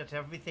suggesting that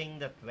everything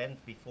that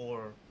went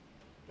before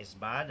is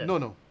bad? And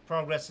No.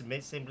 progress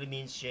simply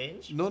means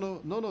change? No,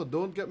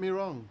 don't get me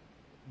wrong.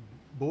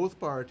 Both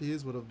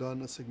parties would have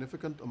done a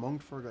significant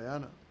amount for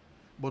Guyana.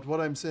 But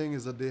what I'm saying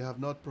is that they have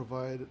not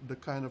provided the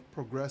kind of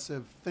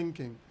progressive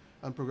thinking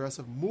and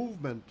progressive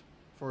movement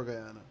for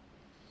Guyana.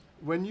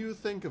 When you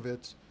think of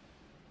it,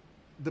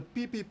 the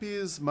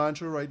PPP's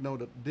mantra right now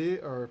that they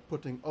are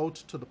putting out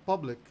to the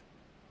public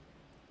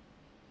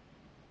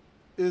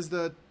is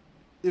that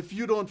if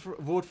you don't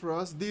vote for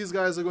us, these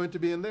guys are going to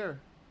be in there.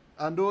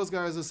 And those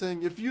guys are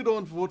saying, if you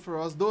don't vote for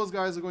us, those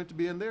guys are going to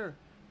be in there.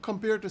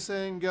 Compared to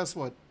saying, guess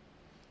what?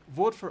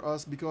 Vote for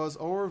us because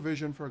our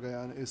vision for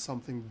Guyana is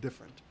something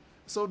different.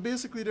 So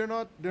basically, they're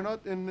not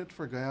in it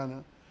for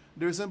Guyana.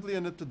 They're simply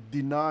in it to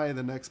deny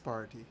the next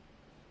party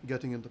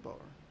getting into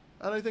power.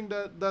 And I think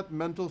that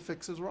mental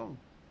fix is wrong.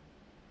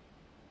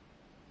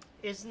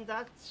 Isn't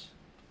that...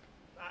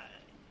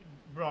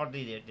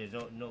 broadly, there's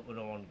no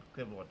one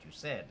quibble what you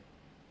said.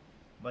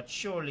 But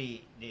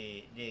surely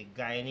the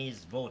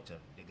Guyanese voter,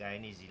 the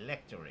Guyanese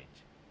electorate,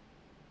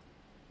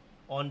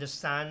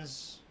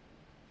 understands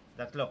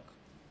that, look,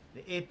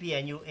 the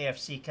APNU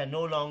AFC can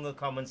no longer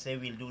come and say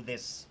we'll do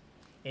this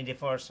in the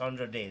first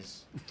 100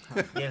 days.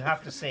 They'll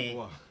have to say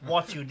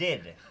what you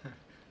did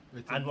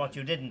and what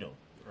you didn't do.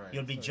 Right.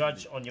 You'll be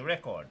judged on your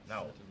record.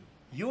 Now,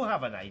 you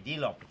have an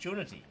ideal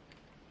opportunity.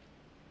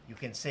 You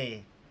can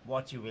say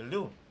what you will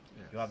do.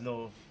 Yes. You have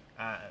no,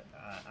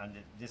 and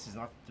this is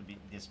not to be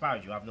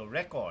disparaged, you have no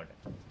record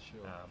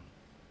Sure.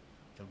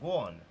 to go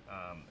on.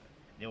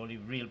 The only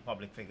real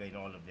public figure in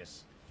all of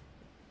this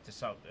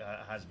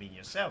has been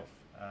yourself.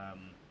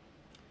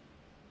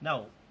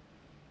 Now,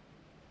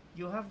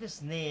 you have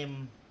this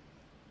name,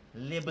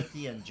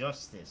 Liberty and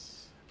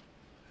Justice.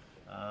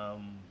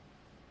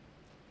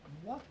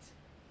 What?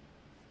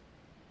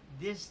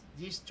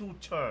 These two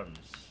terms,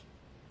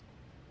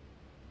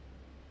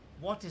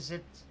 what is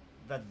it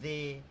that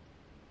they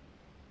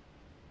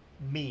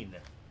mean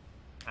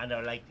and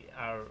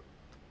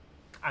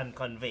and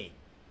convey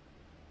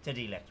to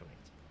the electorate?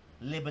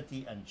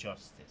 Liberty and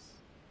justice.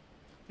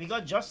 We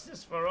got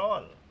justice for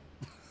all.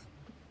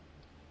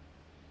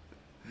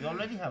 We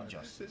already have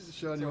justice.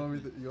 Sean, you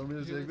want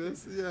me to take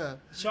this? Yeah.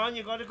 Sean,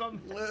 you got to come.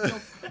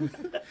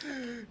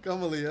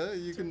 Come,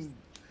 Aaliyah, you can.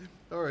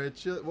 All right.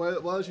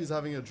 While she's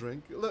having a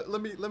drink,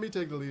 let me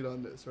take the lead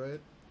on this, right?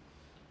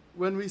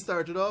 When we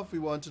started off, we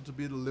wanted to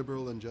be the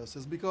liberal and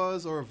justice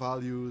because our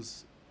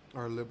values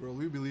are liberal.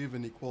 We believe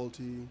in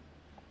equality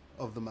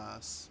of the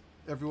mass.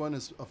 Everyone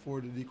is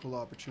afforded equal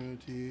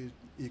opportunity,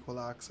 equal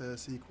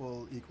access,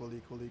 equal,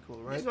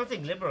 right? There's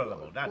nothing liberal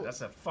about that.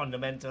 That's a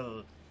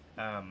fundamental,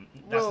 that's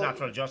Well-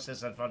 natural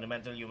justice and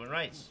fundamental human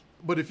rights.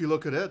 But if you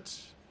look at it,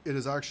 it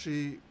is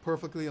actually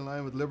perfectly in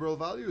line with liberal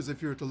values.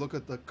 If you were to look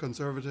at the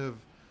conservative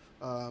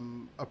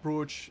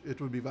approach, it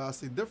would be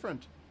vastly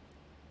different.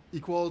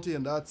 Equality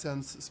in that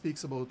sense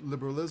speaks about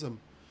liberalism.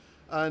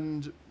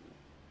 And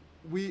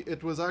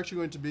it was actually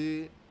going to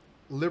be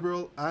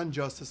Liberal and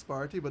Justice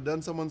Party, but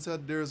then someone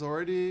said there's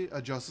already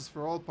a Justice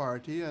for All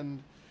party,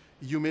 and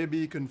you may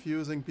be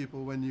confusing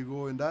people when you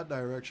go in that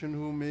direction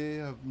who may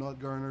have not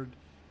garnered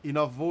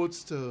enough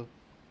votes to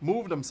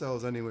move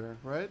themselves anywhere,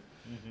 right?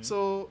 Mm-hmm.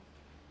 So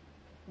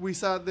we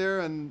sat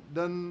there, and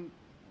then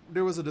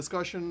there was a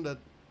discussion that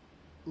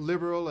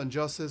liberal and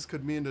justice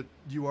could mean that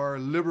you are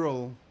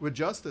liberal with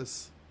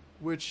justice,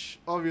 which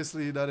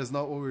obviously that is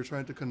not what we're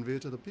trying to convey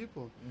to the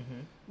people.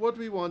 Mm-hmm. What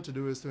we want to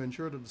do is to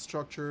ensure that the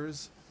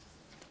structures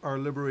are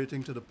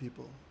liberating to the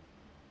people.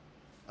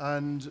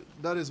 And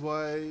that is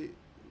why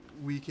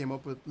we came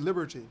up with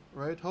liberty,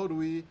 right? How do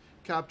we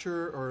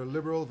capture our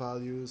liberal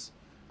values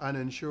and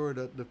ensure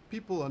that the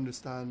people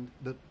understand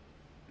that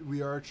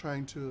we are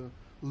trying to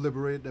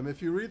liberate them?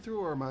 If you read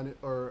through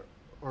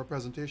our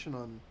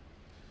presentation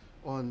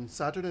on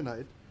Saturday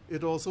night,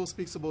 it also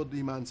speaks about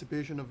the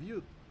emancipation of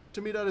youth.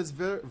 To me, that is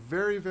very,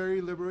 very, very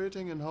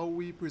liberating in how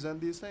we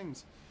present these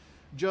things.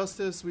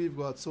 Justice, we've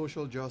got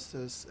social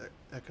justice,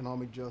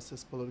 economic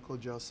justice, political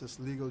justice,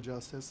 legal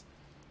justice.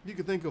 You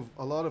could think of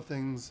a lot of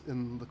things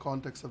in the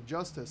context of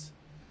justice.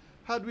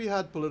 Had we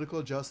had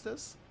political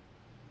justice,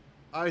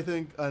 I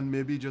think, and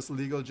maybe just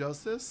legal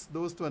justice,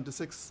 those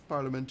 26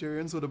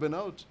 parliamentarians would have been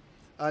out.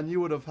 And you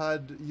would have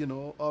had,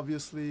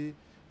 obviously,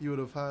 you would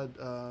have had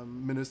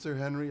Minister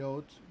Henry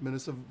out,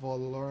 Minister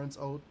Vola Lawrence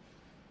out,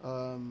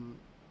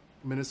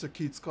 Minister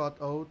Keith Scott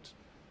out,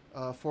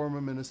 former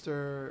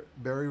Minister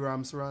Barry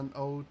Ramsaran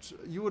out.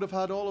 You would have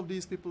had all of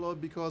these people out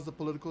because the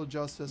political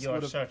justice You're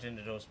would have... certain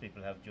that those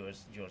people have dual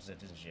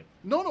citizenship?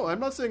 No, I'm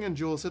not saying in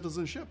dual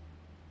citizenship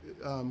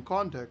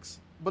context,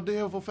 but they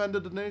have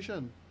offended the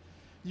nation.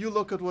 You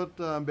look at what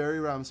Barry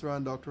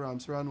Ramsaran, Dr.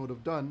 Ramsaran would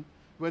have done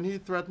when he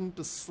threatened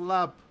to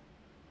slap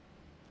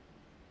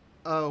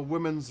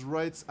women's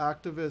rights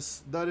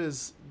activists. That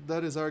is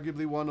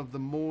arguably one of the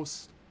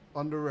most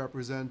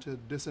underrepresented,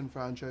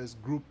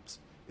 disenfranchised groups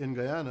in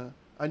Guyana.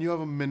 And you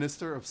have a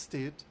minister of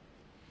state,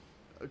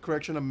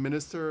 a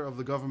minister of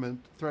the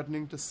government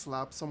threatening to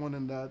slap someone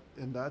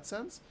in that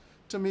sense.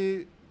 To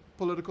me,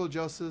 political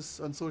justice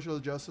and social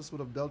justice would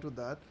have dealt with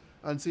that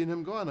and seen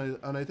him go.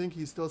 And I think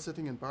he's still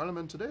sitting in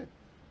Parliament today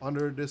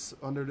under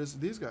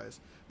these guys.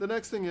 The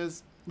next thing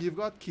is you've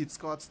got Keith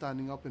Scott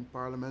standing up in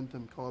Parliament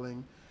and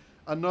calling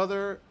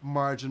another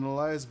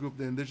marginalized group,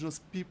 the indigenous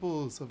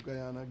peoples of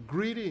Guyana,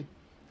 greedy,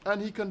 and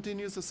he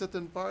continues to sit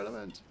in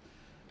Parliament.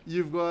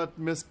 You've got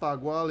Miss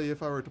Pagwali,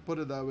 if I were to put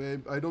it that way.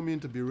 I don't mean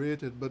to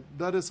berate it, but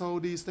that is how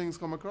these things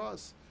come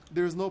across.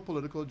 There's no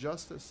political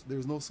justice.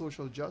 There's no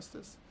social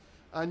justice.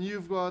 And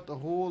you've got a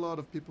whole lot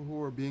of people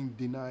who are being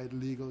denied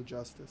legal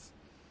justice.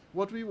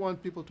 What we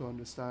want people to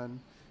understand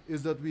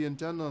is that we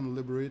intend on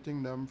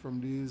liberating them from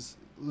these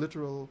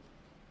literal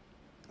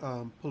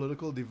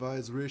political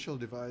divides, racial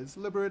divides.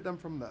 Liberate them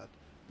from that.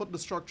 Put the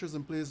structures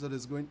in place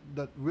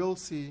that will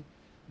see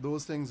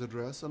those things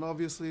addressed. And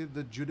obviously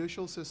the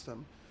judicial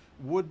system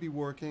would be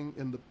working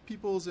in the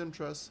people's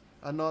interests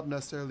and not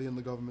necessarily in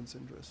the government's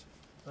interest.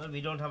 Well,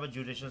 we don't have a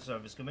Judicial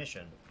Service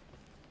Commission.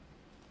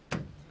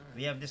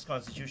 We have this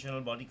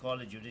constitutional body called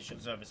the Judicial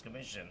Service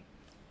Commission,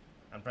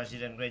 and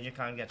President Granger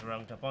can't get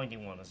around to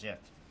appointing one as yet.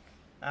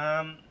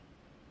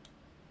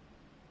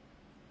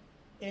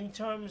 In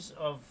terms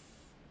of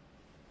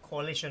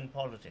coalition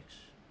politics,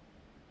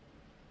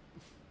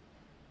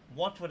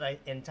 what would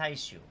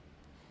entice you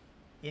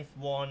if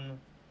one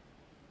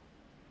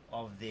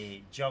of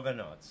the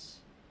juggernauts,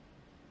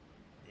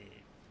 the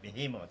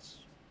behemoths,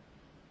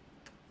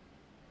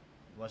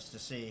 was to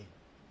say,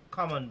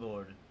 come on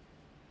board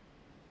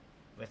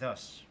with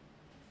us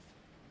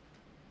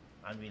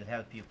and we'll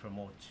help you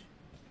promote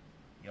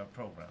your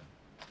program?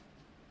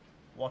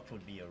 What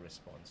would be your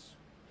response?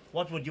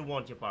 What would you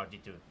want your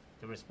party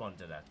to respond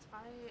to that?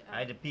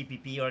 Either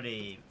PPP or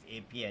the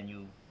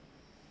APNU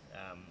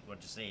were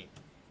to say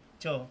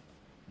to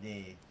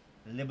the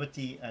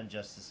Liberty and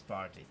Justice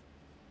Party.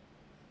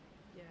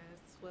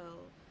 Yes, well,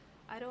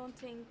 I don't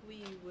think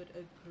we would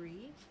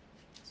agree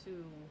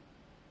to,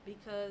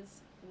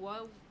 because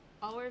what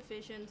our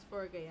visions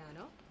for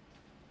Guyana,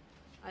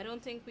 I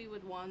don't think we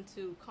would want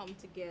to come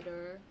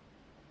together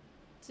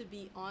to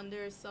be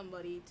under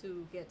somebody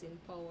to get in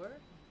power.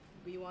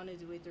 We want to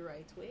do it the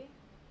right way.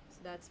 So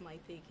that's my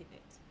take in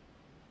it.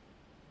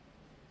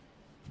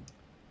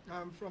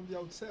 From the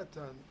outset,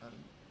 and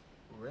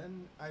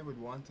when I would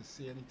want to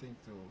say anything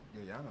to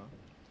Guyana,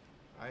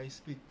 I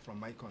speak from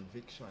my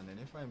conviction, and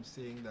if I'm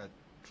saying that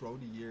throughout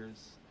the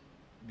years,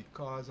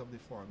 because of the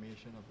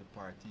formation of the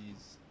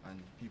parties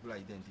and people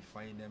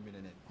identifying them with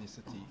an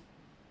ethnicity,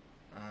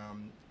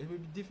 it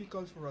would be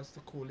difficult for us to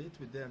collate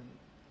with them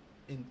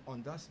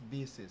on that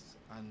basis,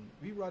 and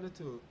we rather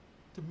to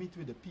meet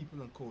with the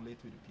people and collate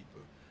with the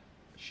people,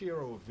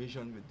 share our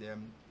vision with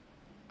them,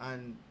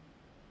 and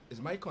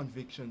it's my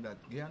conviction that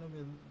Guyana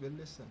will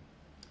listen.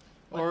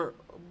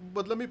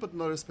 But let me put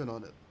another spin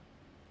on it.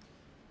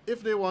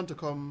 If they want to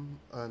come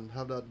and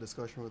have that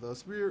discussion with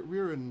us, we're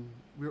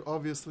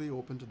obviously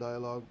open to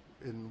dialogue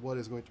in what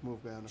is going to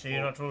move Guyana So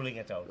you're not ruling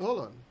it out?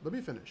 Hold on, let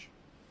me finish.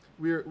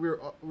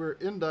 we're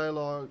in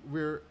dialogue.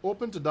 We're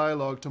open to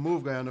dialogue to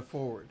move Guyana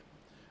forward.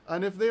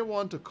 And if they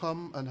want to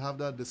come and have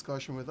that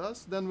discussion with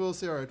us, then we'll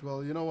say, all right,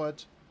 well, you know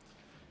what?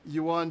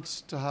 You want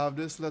to have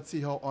this. Let's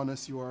see how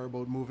honest you are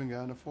about moving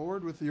Guyana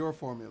forward with your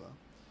formula.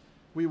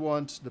 We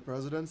want the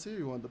presidency.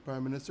 We want the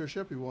prime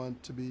ministership. We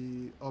want to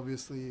be,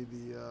 obviously,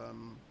 the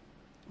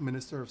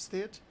minister of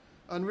state.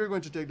 And we're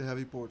going to take the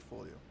heavy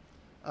portfolio.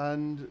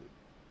 And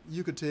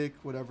you could take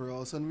whatever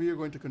else. And we are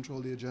going to control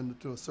the agenda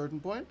to a certain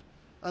point.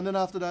 And then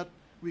after that,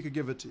 we could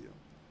give it to you.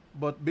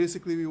 But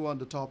basically, we want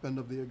the top end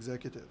of the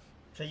executive.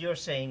 So you're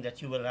saying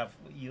that you will have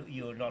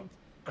you're not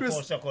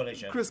opposed to a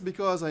coalition? Chris,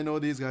 because I know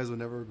these guys will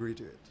never agree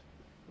to it,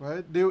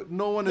 right?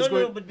 No one no, is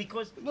going. No, but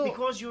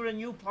because you're a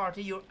new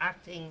party, you're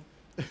acting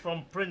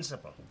from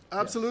principle.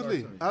 Absolutely,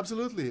 Yes,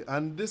 absolutely,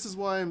 and this is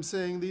why I'm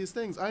saying these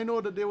things. I know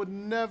that they would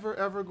never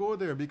ever go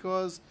there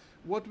because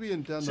what we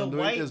intend So on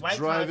doing is why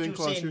driving can't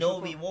you say constitutional.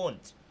 no? We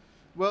won't.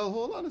 Well,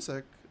 hold on a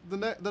sec.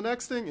 The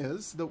next thing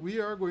is that we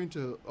are going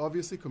to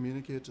obviously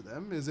communicate to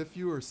them is if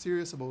you are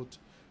serious about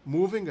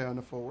moving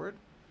Guyana forward,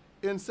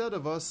 instead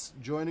of us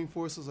joining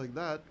forces like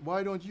that,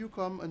 why don't you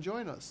come and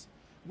join us?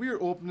 We're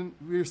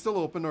still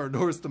open our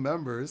doors to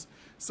members,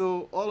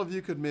 so all of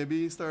you could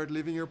maybe start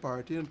leaving your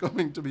party and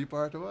coming to be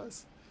part of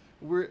us.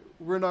 We're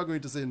not going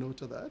to say no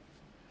to that.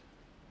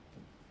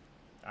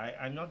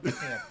 I'm not getting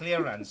a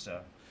clear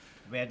answer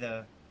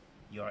whether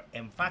you're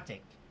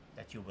emphatic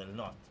that you will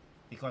not,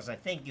 because I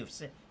think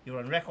you're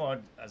on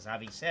record as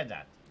having said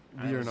that.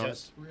 We are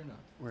not. We're not.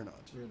 We're not.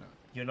 We're not.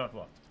 You're not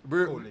what?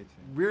 Coalition.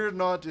 We're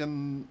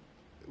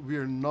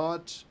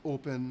not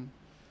open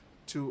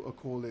to a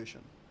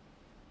coalition.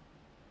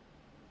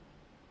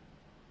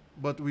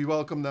 But we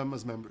welcome them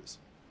as members.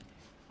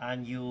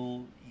 And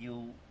you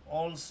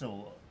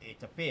also,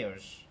 it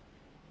appears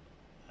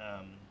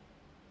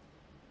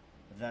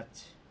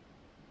that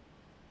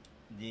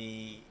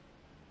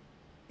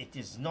it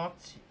is not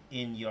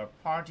in your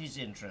party's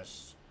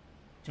interest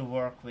to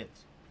work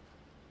with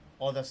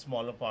other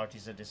smaller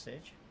parties at this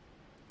stage,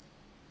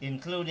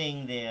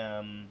 including the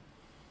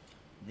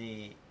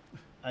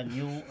a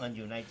new and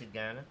united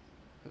Ghana.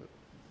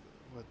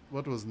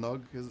 What was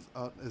NUG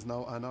is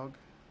now ANOG.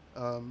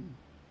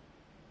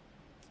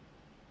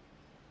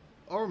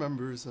 Our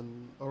members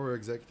and our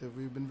executive,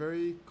 we've been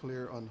very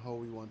clear on how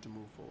we want to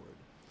move forward.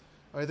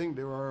 I think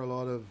there are a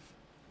lot of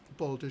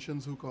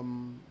politicians who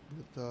come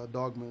with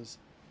dogmas,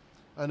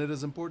 and it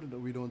is important that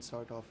we don't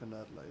start off in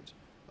that light.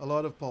 A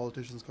lot of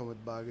politicians come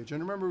with baggage,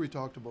 and remember we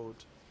talked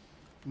about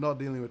not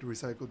dealing with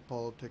recycled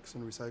politics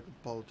and recycled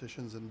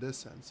politicians in this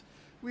sense.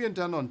 We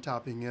intend on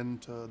tapping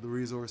into the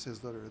resources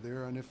that are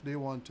there, and if they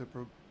want to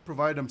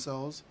provide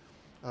themselves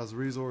as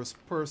resource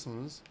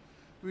persons,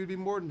 we'd be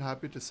more than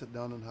happy to sit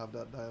down and have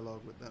that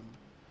dialogue with them.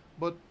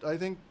 But I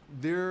think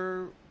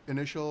their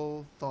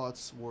initial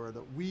thoughts were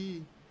that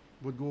we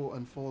would go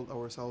and fold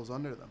ourselves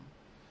under them.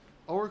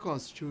 Our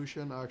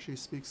constitution actually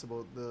speaks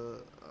about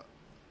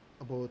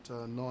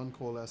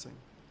non-coalescing,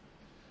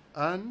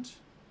 and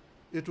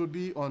it would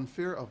be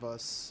unfair of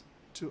us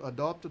to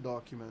adopt a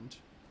document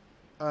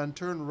and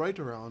turn right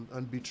around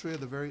and betray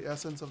the very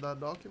essence of that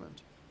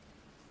document.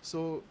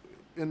 So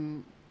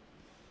in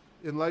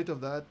light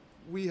of that,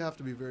 we have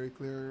to be very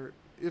clear.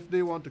 If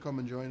they want to come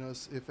and join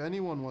us, if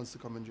anyone wants to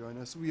come and join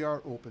us, we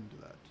are open to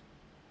that.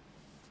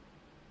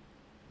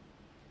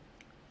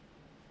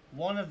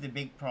 One of the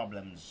big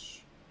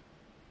problems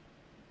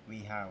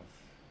we have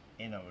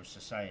in our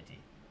society,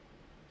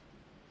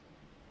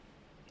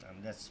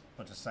 and let's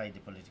put aside the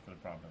political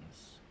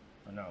problems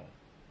for now,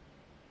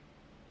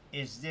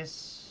 is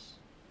this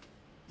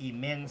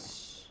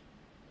immense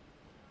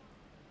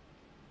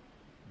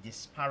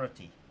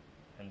disparity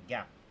and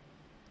gap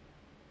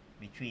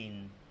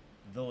between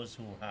those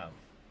who have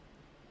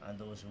and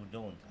those who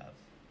don't have.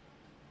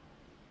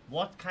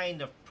 What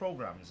kind of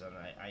programs, and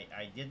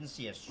I didn't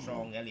see a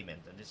strong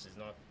element, and this is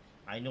not,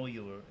 I know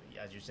you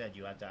were, as you said,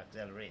 you had to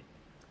accelerate.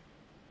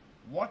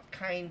 What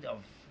kind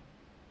of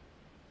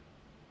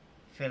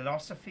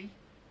philosophy,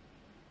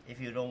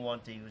 if you don't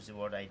want to use the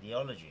word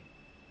ideology,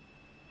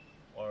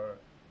 or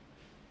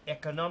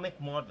economic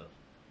model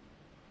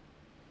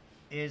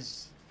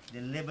is the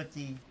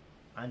Liberty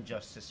and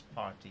Justice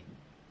Party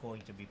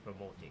going to be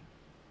promoting?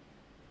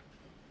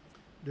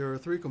 There are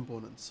three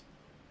components,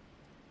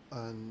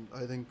 and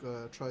I think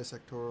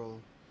tri-sectoral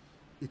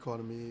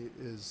economy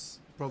is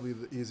probably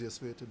the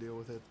easiest way to deal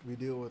with it. We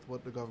deal with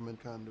what the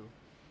government can do,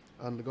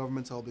 and the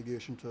government's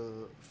obligation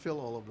to fill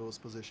all of those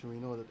positions. We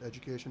know that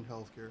education,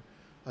 healthcare,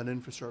 and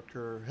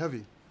infrastructure are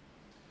heavy,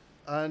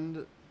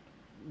 and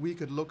we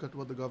could look at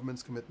what the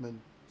government's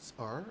commitments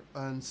are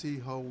and see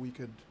how we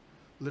could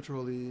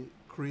literally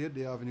create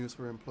the avenues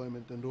for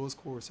employment in those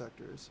core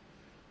sectors.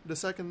 The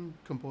second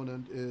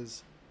component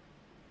is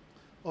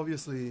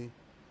obviously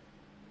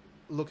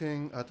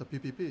looking at a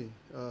PPP,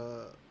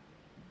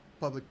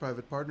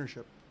 public-private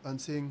partnership, and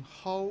seeing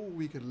how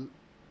we could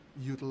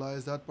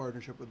utilize that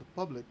partnership with the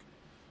public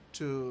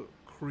to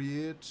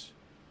create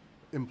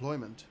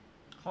employment.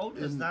 How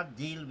does that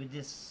deal with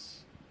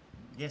this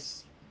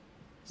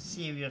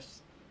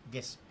serious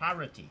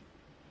disparity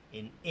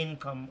in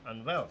income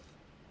and wealth.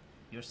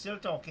 You're still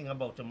talking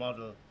about a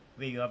model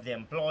where you have the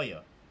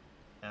employer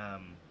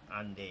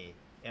and the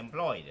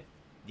employed,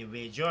 the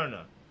wage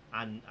earner,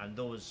 and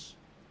those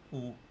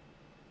who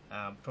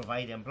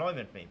provide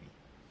employment, maybe,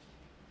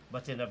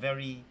 but in a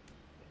very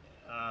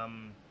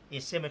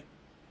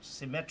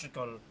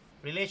symmetrical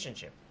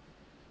relationship.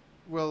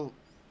 Well,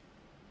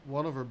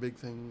 one of our big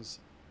things,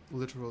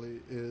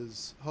 literally,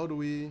 is how do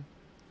we...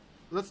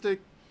 Let's take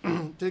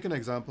take an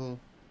example,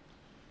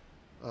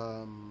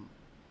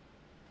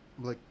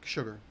 like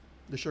sugar,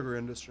 the sugar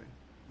industry,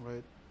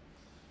 right?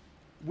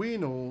 We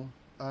know,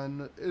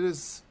 and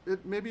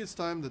maybe it's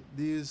time that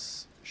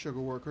these sugar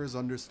workers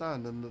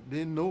understand and that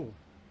they know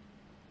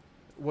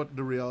what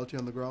the reality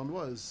on the ground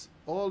was.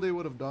 All they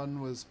would have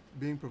done was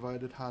being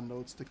provided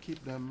handouts to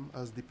keep them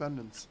as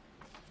dependents.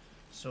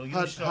 So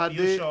you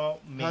saw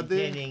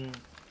maintaining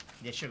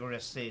the sugar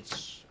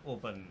estates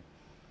open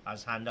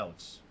as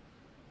handouts.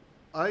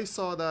 I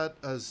saw that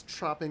as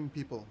trapping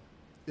people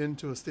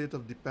into a state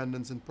of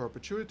dependence in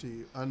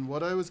perpetuity. And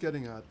what I was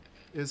getting at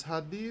is,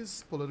 had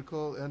these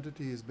political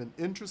entities been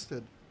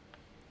interested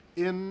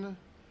in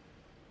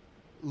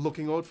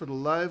looking out for the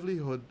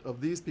livelihood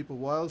of these people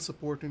while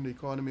supporting the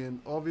economy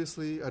and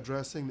obviously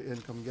addressing the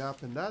income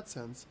gap in that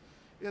sense,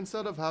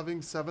 instead of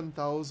having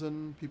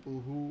 7,000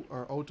 people who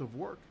are out of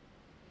work,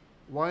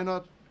 why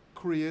not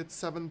create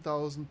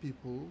 7,000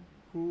 people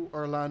who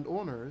are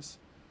landowners,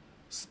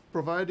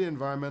 provide the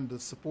environment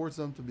that supports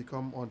them to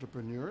become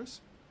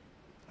entrepreneurs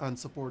and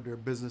support their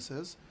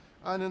businesses,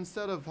 and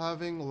instead of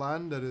having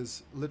land that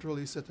is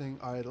literally sitting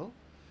idle,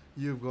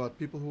 you've got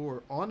people who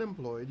are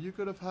unemployed. You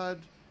could have had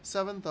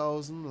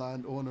 7,000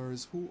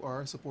 landowners who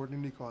are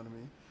supporting the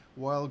economy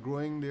while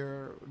growing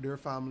their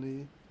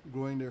family,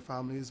 growing their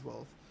family's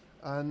wealth,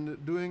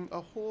 and doing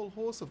a whole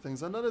host of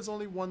things. And that is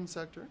only one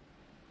sector.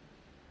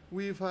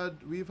 We've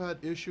had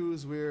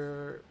issues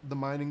where the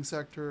mining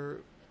sector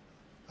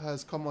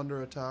has come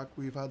under attack.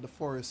 We've had the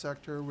forest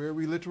sector where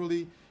we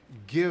literally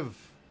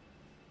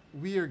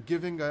we are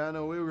giving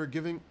Guyana away. We're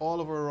giving all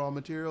of our raw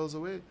materials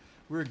away.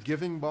 We're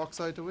giving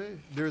bauxite away.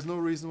 There's no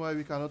reason why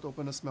we cannot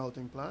open a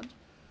smelting plant.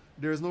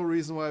 There's no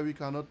reason why we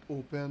cannot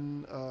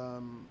open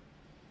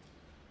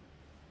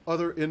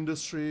other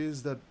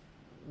industries that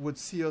would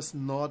see us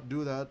not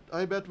do that.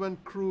 I bet when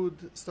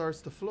crude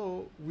starts to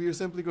flow, we are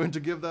simply going to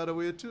give that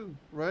away too,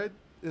 right?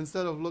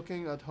 Instead of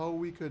looking at how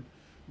we could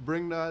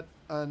bring that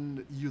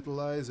and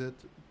utilize it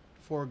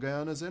for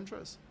Guyana's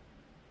interest.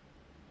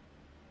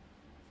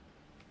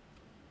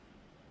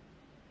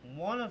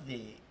 One of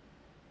the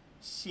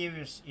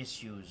serious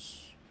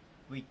issues,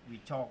 we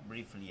talked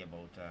briefly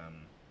about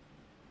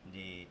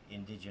the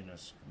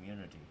indigenous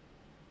community.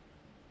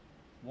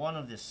 One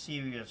of the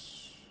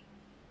serious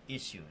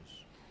issues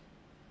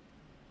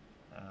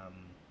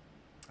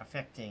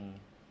affecting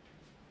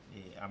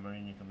the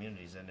Amerindian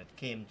communities, and it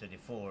came to the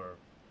fore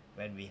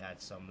when we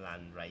had some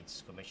land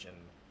rights commission,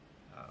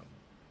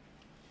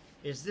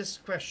 is this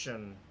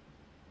question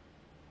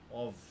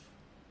of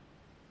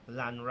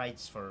land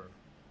rights for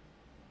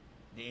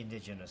the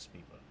indigenous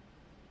people.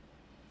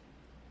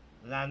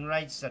 Land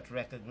rights that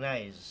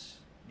recognize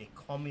the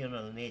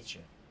communal nature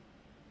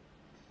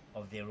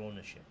of their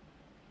ownership,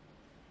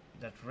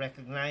 that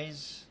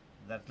recognize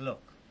that,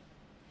 look,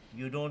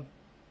 you don't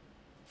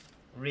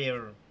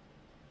rear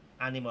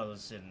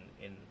animals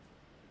in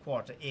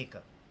quarter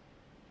acre,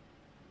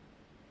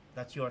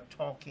 that you're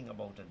talking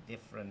about a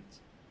different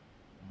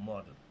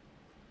model.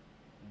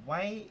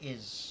 Why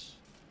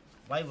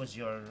was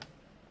your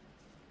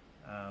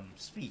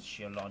speech,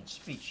 your launch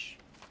speech,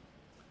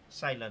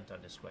 silent on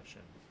this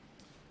question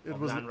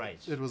of land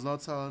rights? It was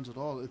not silent at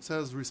all. It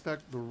says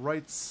respect the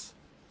rights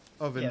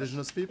of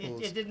indigenous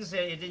peoples. It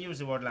didn't use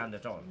the word land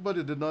at all. But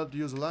it did not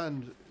use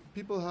land.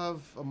 People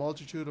have a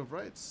multitude of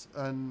rights,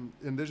 and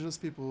indigenous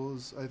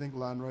peoples, I think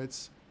land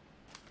rights,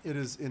 it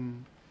is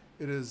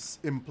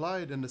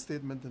implied in the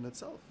statement in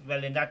itself.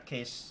 Well, in that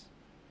case,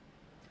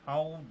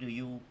 how do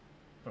you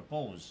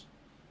propose,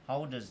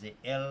 how does the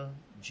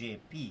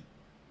LJP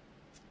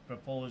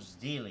propose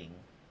dealing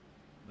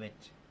with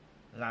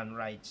land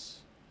rights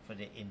for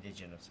the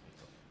indigenous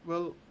people?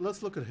 Well,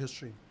 let's look at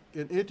history.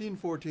 In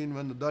 1814,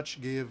 when the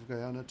Dutch gave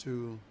Guyana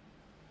to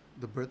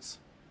the Brits,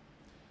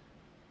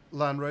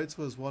 land rights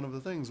was one of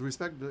the things.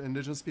 Respect the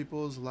indigenous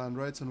people's land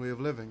rights and way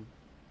of living.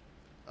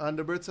 And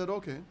the Brits said,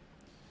 okay.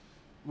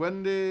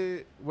 When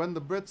Guyana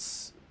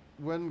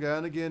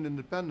gained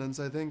independence,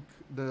 I think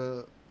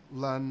the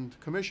Land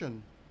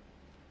Commission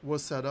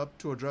was set up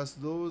to address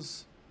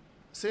those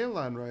same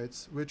land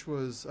rights, which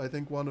was, I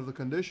think, one of the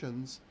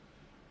conditions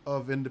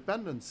of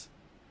independence.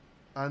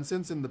 And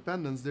since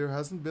independence, there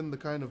hasn't been the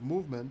kind of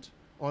movement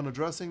on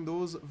addressing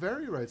those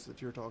very rights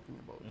that you're talking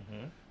about.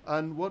 Mm-hmm.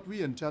 And what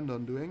we intend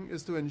on doing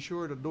is to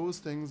ensure that those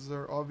things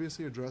are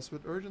obviously addressed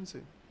with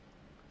urgency,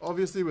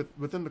 obviously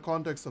within the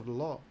context of the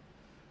law.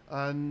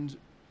 And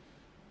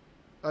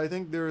I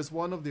think there is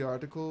one of the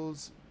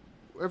articles,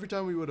 every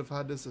time we would have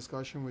had this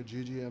discussion with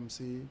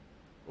GGMC,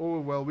 oh,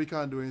 well, we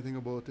can't do anything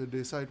about it.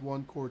 They cite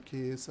one court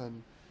case,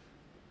 and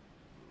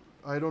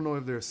I don't know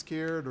if they're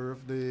scared or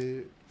if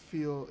they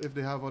feel if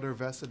they have other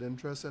vested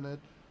interests in it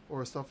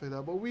or stuff like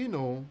that. But we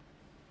know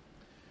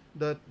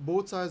that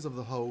both sides of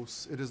the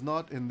house, it is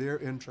not in their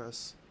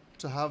interests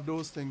to have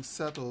those things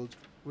settled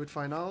with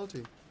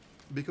finality,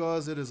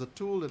 because it is a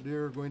tool that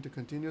they're going to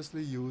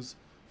continuously use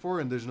for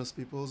indigenous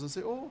peoples and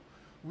say, oh,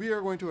 we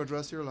are going to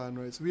address your land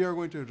rights. We are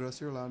going to address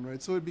your land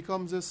rights. So it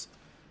becomes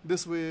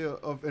this way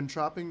of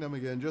entrapping them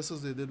again, just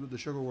as they did with the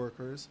sugar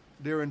workers.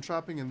 They're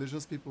entrapping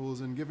indigenous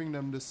peoples and giving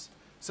them this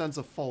sense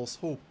of false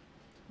hope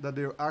that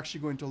they're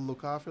actually going to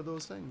look after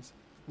those things,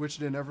 which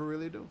they never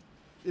really do.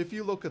 If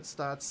you look at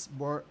stats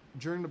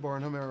during the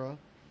Barnum era,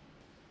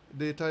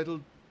 they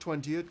titled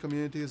 28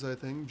 communities, I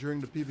think.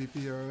 During the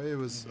PVP era, it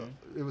was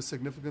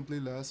significantly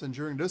less, and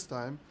during this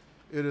time,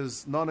 it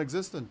is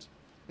non-existent.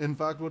 In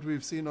fact, what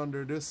we've seen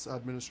under this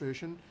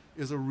administration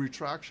is a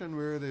retraction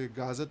where they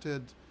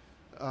gazetted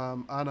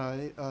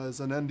Anai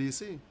as an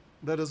NDC.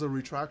 That is a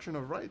retraction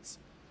of rights.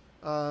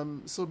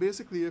 So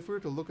basically, if we were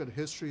to look at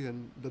history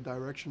and the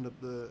direction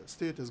that the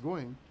state is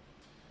going,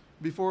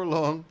 before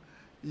long,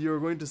 you're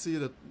going to see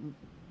that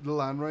the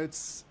land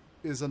rights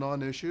is a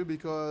non-issue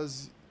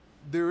because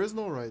there is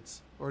no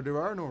rights, or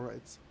there are no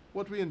rights.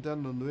 What we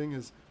intend on doing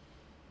is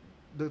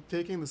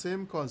taking the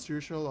same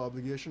constitutional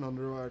obligation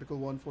under Article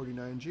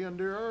 149G, and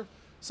there are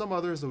some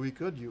others that we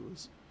could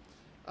use,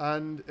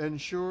 and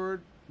ensure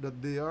that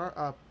they are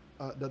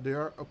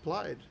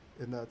applied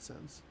in that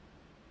sense.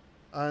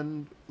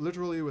 And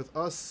literally with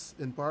us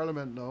in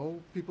Parliament now,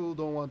 people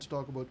don't want to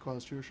talk about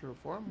constitutional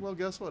reform. Well,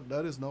 guess what?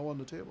 That is now on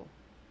the table.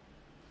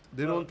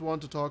 They don't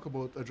want to talk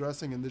about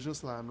addressing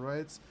indigenous land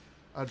rights,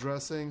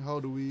 addressing how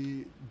do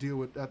we deal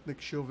with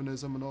ethnic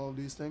chauvinism and all of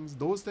these things.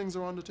 Those things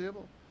are on the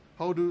table.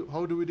 How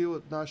do we deal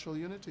with national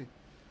unity?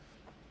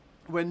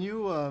 When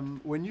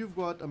you've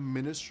got a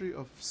ministry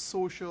of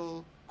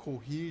social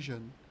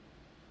cohesion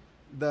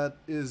that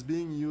is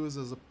being used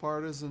as a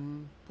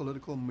partisan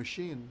political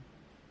machine,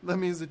 that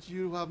means that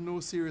you have no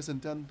serious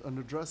intent on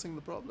addressing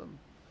the problem.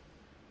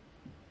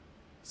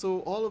 So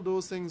all of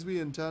those things, we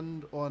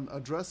intend on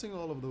addressing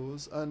all of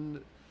those,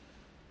 and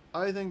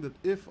I think that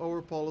if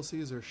our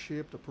policies are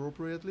shaped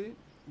appropriately,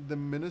 the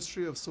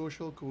Ministry of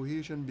Social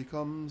Cohesion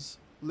becomes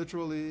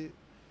literally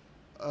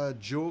a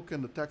joke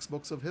in the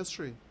textbooks of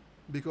history,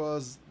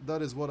 because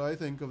that is what I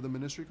think of the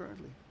ministry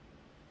currently.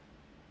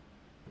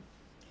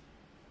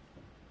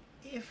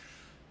 If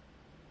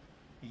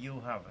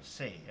you have a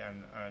say,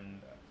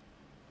 and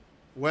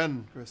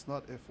When, Chris,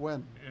 not if,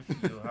 when.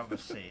 if you have a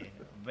say,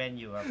 when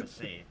you have a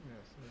say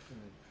Yes,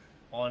 definitely.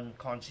 on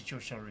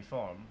constitutional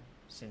reform,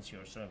 since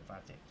you're so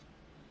emphatic,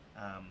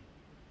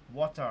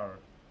 what are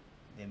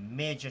the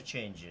major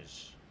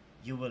changes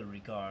you will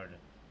regard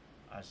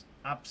as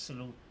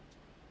absolute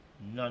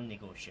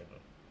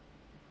non-negotiable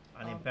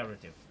and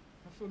imperative?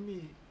 For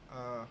me,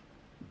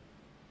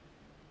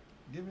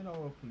 given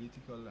our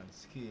political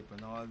landscape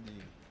and all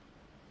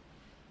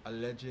the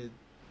alleged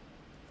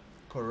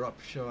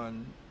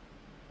corruption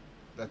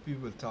that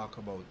people talk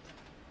about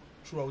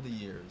throughout the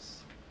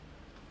years,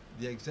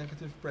 the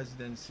executive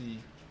presidency,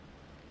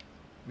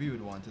 we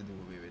would want to do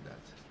away with that,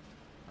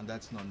 and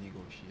that's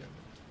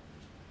non-negotiable.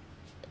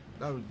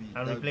 That would be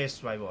And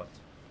replaced by what?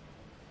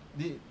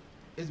 we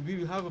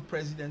will have a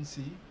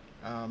presidency.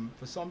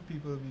 For some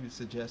people, we would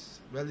suggest,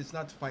 well, it's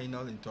not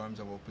final in terms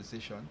of our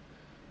position,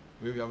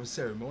 where we have a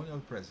ceremonial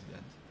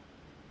president,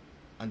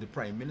 and the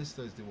prime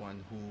minister is the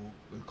one who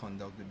will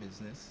conduct the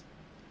business.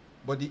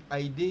 But the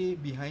idea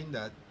behind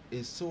that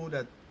is so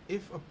that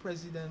if a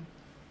president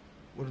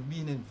would have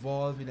been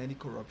involved in any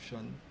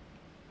corruption,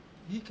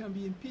 he can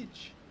be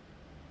impeached.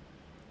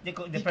 The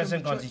can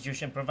present be judged.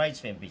 constitution provides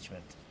for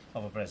impeachment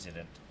of a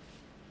president.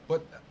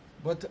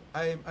 But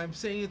I'm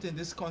saying it in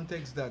this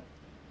context that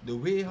the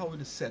way how it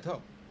is set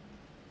up,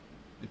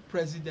 the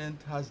president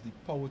has the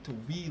power to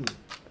wield.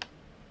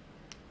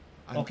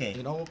 And Okay.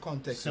 in our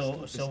context,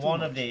 So it's so too one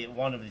much.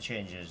 of the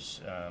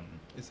changes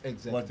It's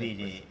executive would be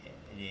president.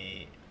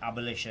 the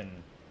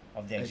abolition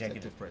of the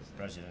executive Executive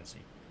presidency.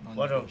 Non-negotiable.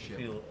 What are a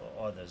few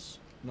others?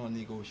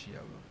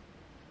 Non-negotiable.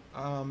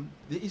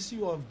 The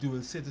issue of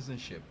dual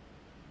citizenship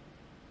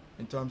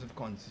in terms of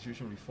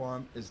constitutional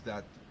reform is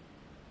that,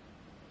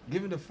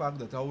 given the fact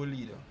that our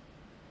leader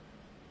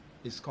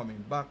is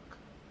coming back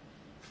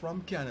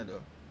from Canada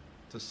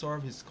to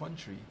serve his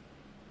country,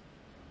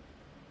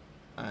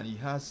 and he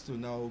has to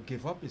now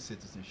give up his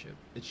citizenship,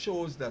 it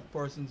shows that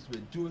persons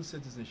with dual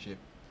citizenship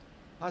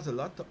has a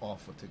lot to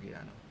offer to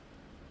Guyana.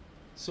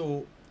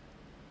 So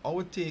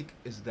our take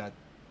is that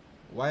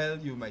while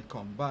you might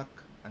come back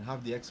and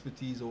have the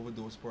expertise over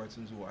those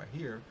persons who are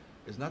here,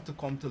 is not to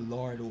come to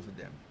lord over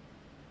them,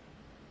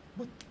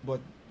 but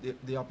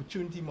the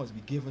opportunity must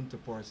be given to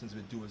persons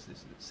with dual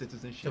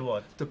citizenship To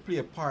what? to play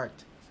a part.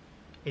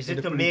 Is in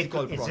it the to make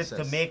political is it to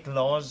process.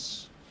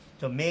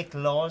 make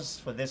laws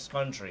for this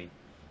country,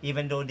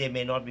 even though they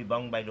may not be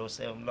bound by those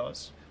same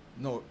laws?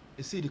 No,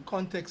 you see, the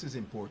context is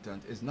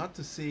important. It's not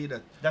to say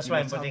that That's you why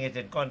I'm must putting have-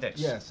 it in context.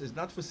 Yes, it's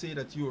not for say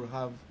that you will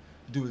have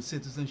dual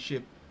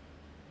citizenship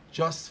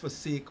just for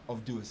sake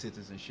of dual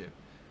citizenship.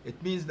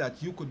 It means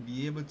that you could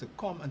be able to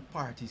come and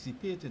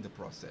participate in the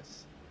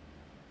process.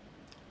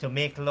 To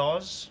make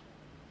laws.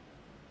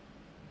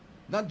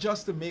 Not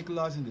just to make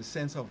laws in the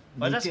sense of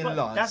But making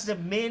laws. that's the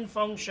main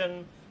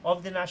function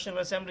of the National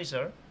Assembly,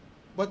 sir.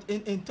 But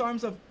in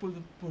terms of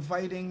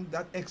providing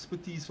that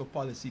expertise for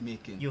policy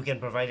making. You can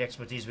provide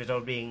expertise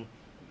without being...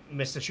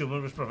 Mr.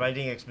 Shuman was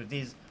providing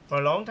expertise for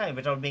a long time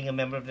without being a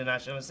member of the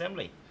National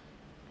Assembly.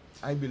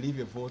 I believe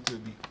your vote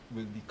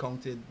will be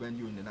counted when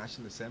you're in the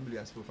National Assembly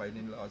as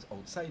providing laws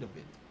outside of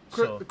it.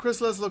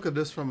 Chris, let's look at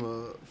this from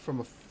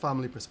a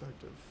family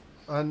perspective.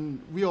 And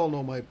we all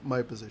know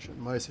my position,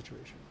 my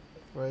situation,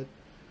 right?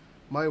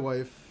 My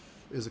wife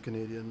is a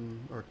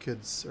Canadian, our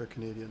kids are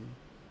Canadian,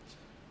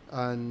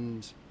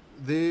 and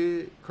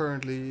they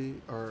currently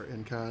are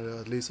in Canada,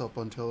 at least up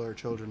until our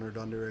children are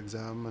done their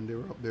exam, and they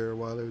were up there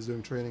while I was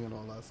doing training and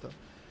all that stuff.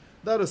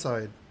 That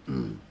aside,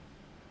 and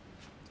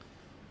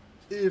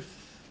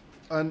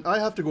I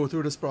have to go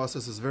through this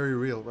process, is very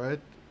real, right?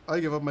 I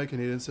give up my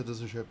Canadian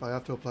citizenship, I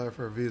have to apply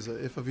for a visa.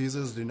 If a visa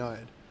is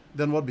denied,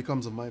 then what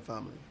becomes of my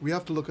family? We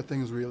have to look at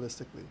things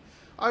realistically.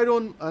 You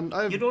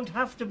don't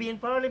have to be in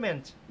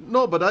Parliament.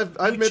 No, but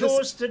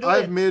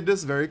I've made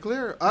this very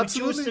clear.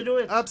 Absolutely, you chose to do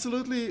it.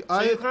 Absolutely.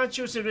 So you can't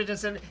choose to do it and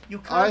say you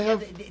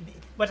can't.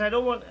 But I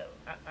don't want.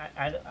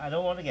 I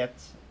don't want to get.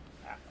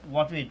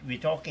 What we're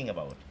talking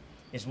about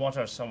is what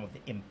are some of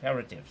the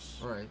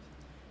imperatives. Right.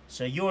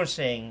 So you're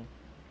saying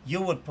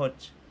you would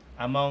put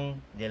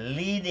among the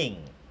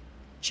leading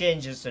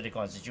changes to the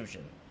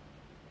Constitution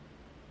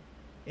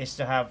is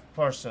to have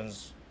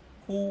persons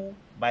who,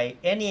 by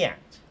any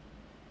act,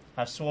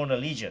 have sworn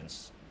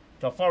allegiance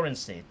to a foreign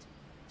state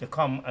to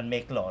come and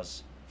make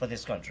laws for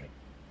this country.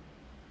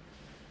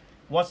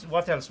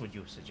 What else would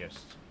you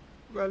suggest?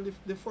 Well,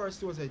 the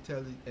first was I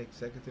tell the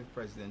executive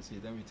presidency,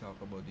 then we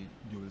talk about the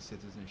dual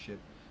citizenship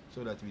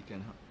so that we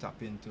can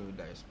tap into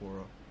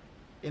diaspora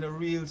in a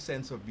real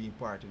sense of being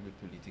part of it,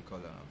 political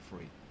and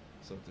free,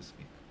 so to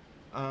speak.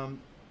 I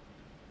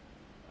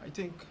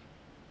think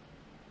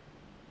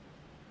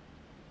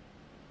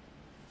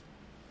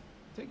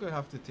we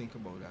have to think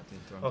about that in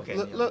terms of...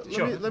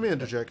 Let me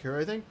interject here.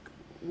 I think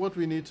what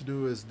we need to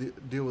do is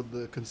deal with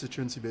the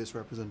constituency-based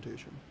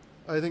representation.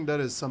 I think that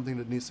is something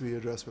that needs to be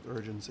addressed with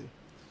urgency.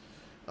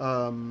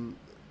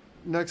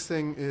 Next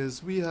thing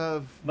is we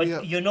had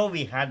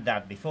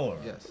that before.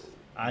 Yes.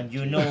 And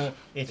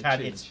it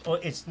had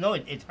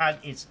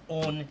its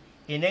own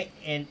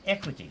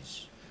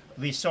inequities.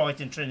 We saw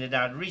it in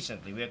Trinidad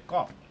recently, where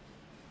COP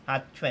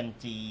had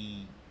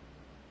 22%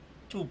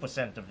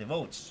 of the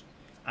votes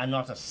and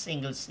not a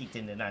single seat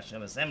in the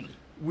National Assembly.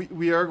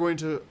 We are going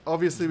to,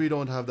 obviously we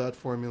don't have that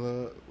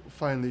formula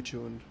finely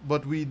tuned,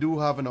 but we do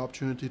have an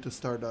opportunity to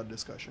start that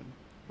discussion,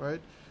 right?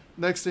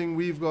 Next thing,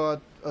 we've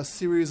got a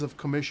series of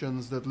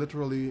commissions that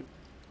literally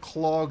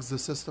clogs the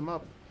system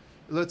up.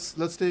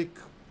 Let's take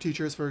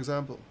teachers, for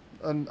example.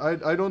 And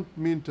I don't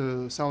mean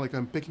to sound like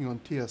I'm picking on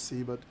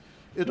TSC, but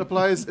it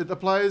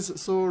applies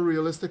so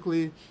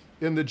realistically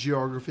in the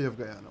geography of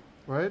Guyana,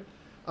 right?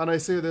 And I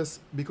say this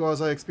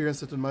because I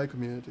experienced it in my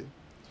community.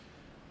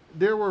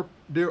 There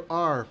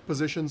are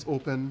positions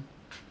open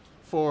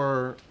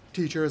for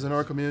teachers in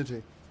our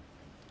community.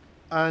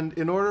 And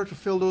in order to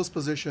fill those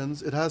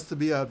positions, it has to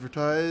be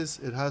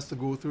advertised, it has to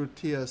go through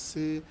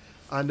TSC,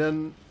 and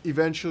then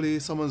eventually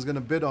someone's going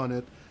to bid on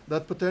it.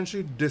 That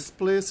potentially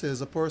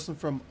displaces a person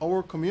from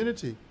our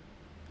community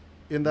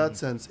in that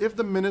sense. If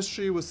the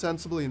ministry was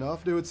sensible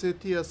enough, they would say,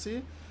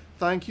 TSC,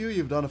 thank you,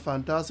 you've done a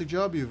fantastic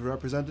job, you've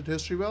represented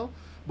history well,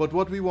 but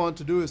what we want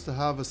to do is to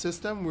have a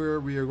system where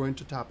we are going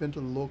to tap into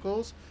the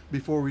locals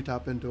before we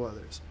tap into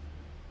others.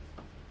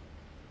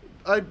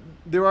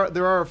 There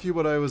are a few,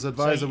 but I was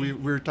advised that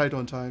we're tight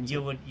on time.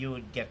 You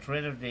would get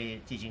rid of the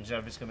Teaching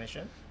Service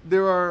Commission?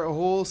 There are a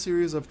whole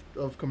series of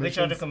commissions. Which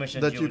other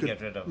commissions that you could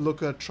get rid of?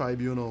 Look at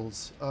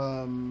tribunals.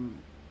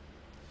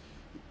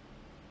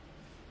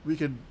 We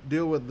could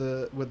deal with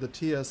the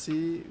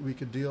TSC. We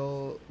could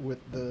deal with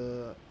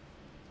the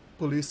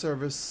Police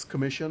Service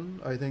Commission.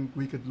 I think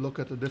we could look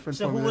at a different.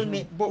 So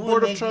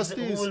Board of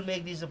Trustees. Who will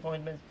make these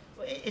appointments?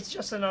 It's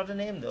just another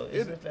name, though,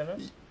 isn't it,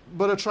 Lenox?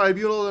 But a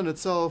tribunal in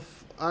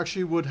itself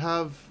actually would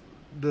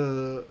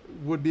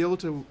be able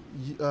to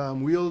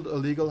wield a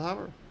legal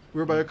hammer,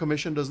 whereby a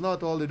commission does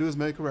not. All they do is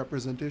make a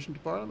representation to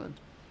Parliament.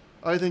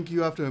 I think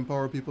you have to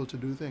empower people to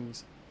do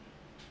things.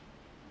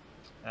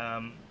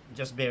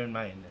 Just bear in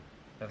mind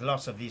that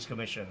lots of these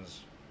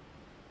commissions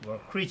were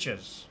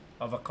creatures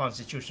of a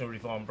constitutional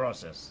reform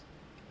process,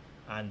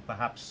 and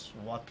perhaps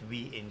what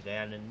we in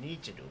Guyana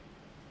need to do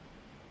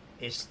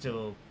is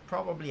to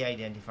probably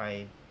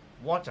identify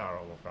what are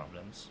our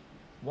problems,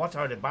 what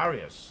are the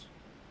barriers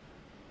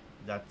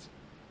that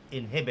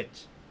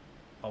inhibit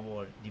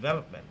our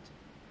development,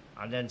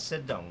 and then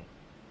sit down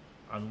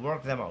and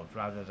work them out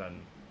rather than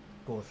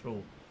go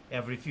through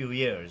every few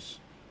years.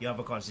 You have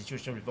a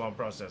constitutional reform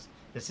process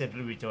that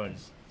simply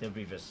returns the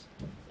previous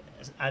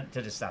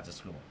to the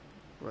status quo.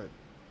 Right.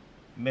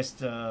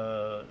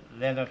 Mr.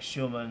 Lenox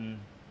Shuman,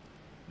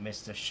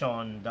 Mr.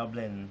 Sean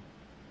Dublin,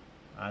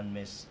 and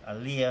Miss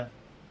Aliyah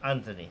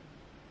Anthony,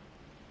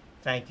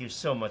 thank you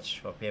so much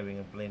for appearing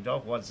in Plain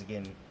Talk. Once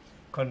again,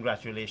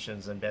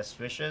 congratulations and best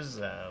wishes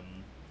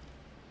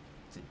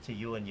to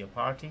you and your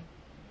party.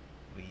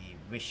 We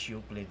wish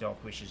you, Plain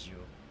Talk wishes you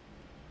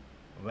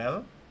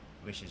well,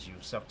 wishes you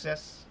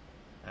success.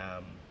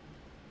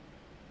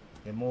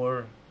 The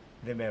more,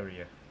 the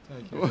merrier.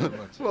 Thank you very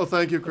much. Well,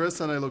 thank you,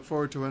 Chris, and I look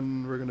forward to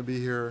when we're going to be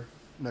here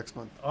next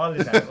month. All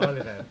the time, all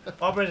the time.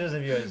 Operators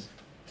and viewers,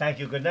 thank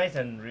you, good night,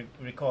 and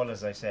recall,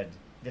 as I said,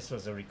 this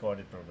was a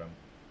recorded program.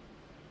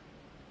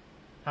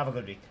 Have a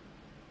good week.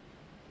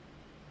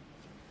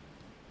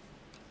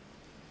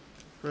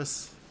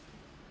 Chris,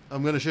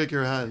 I'm going to shake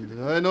your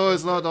hand. I know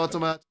it's not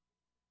automatic.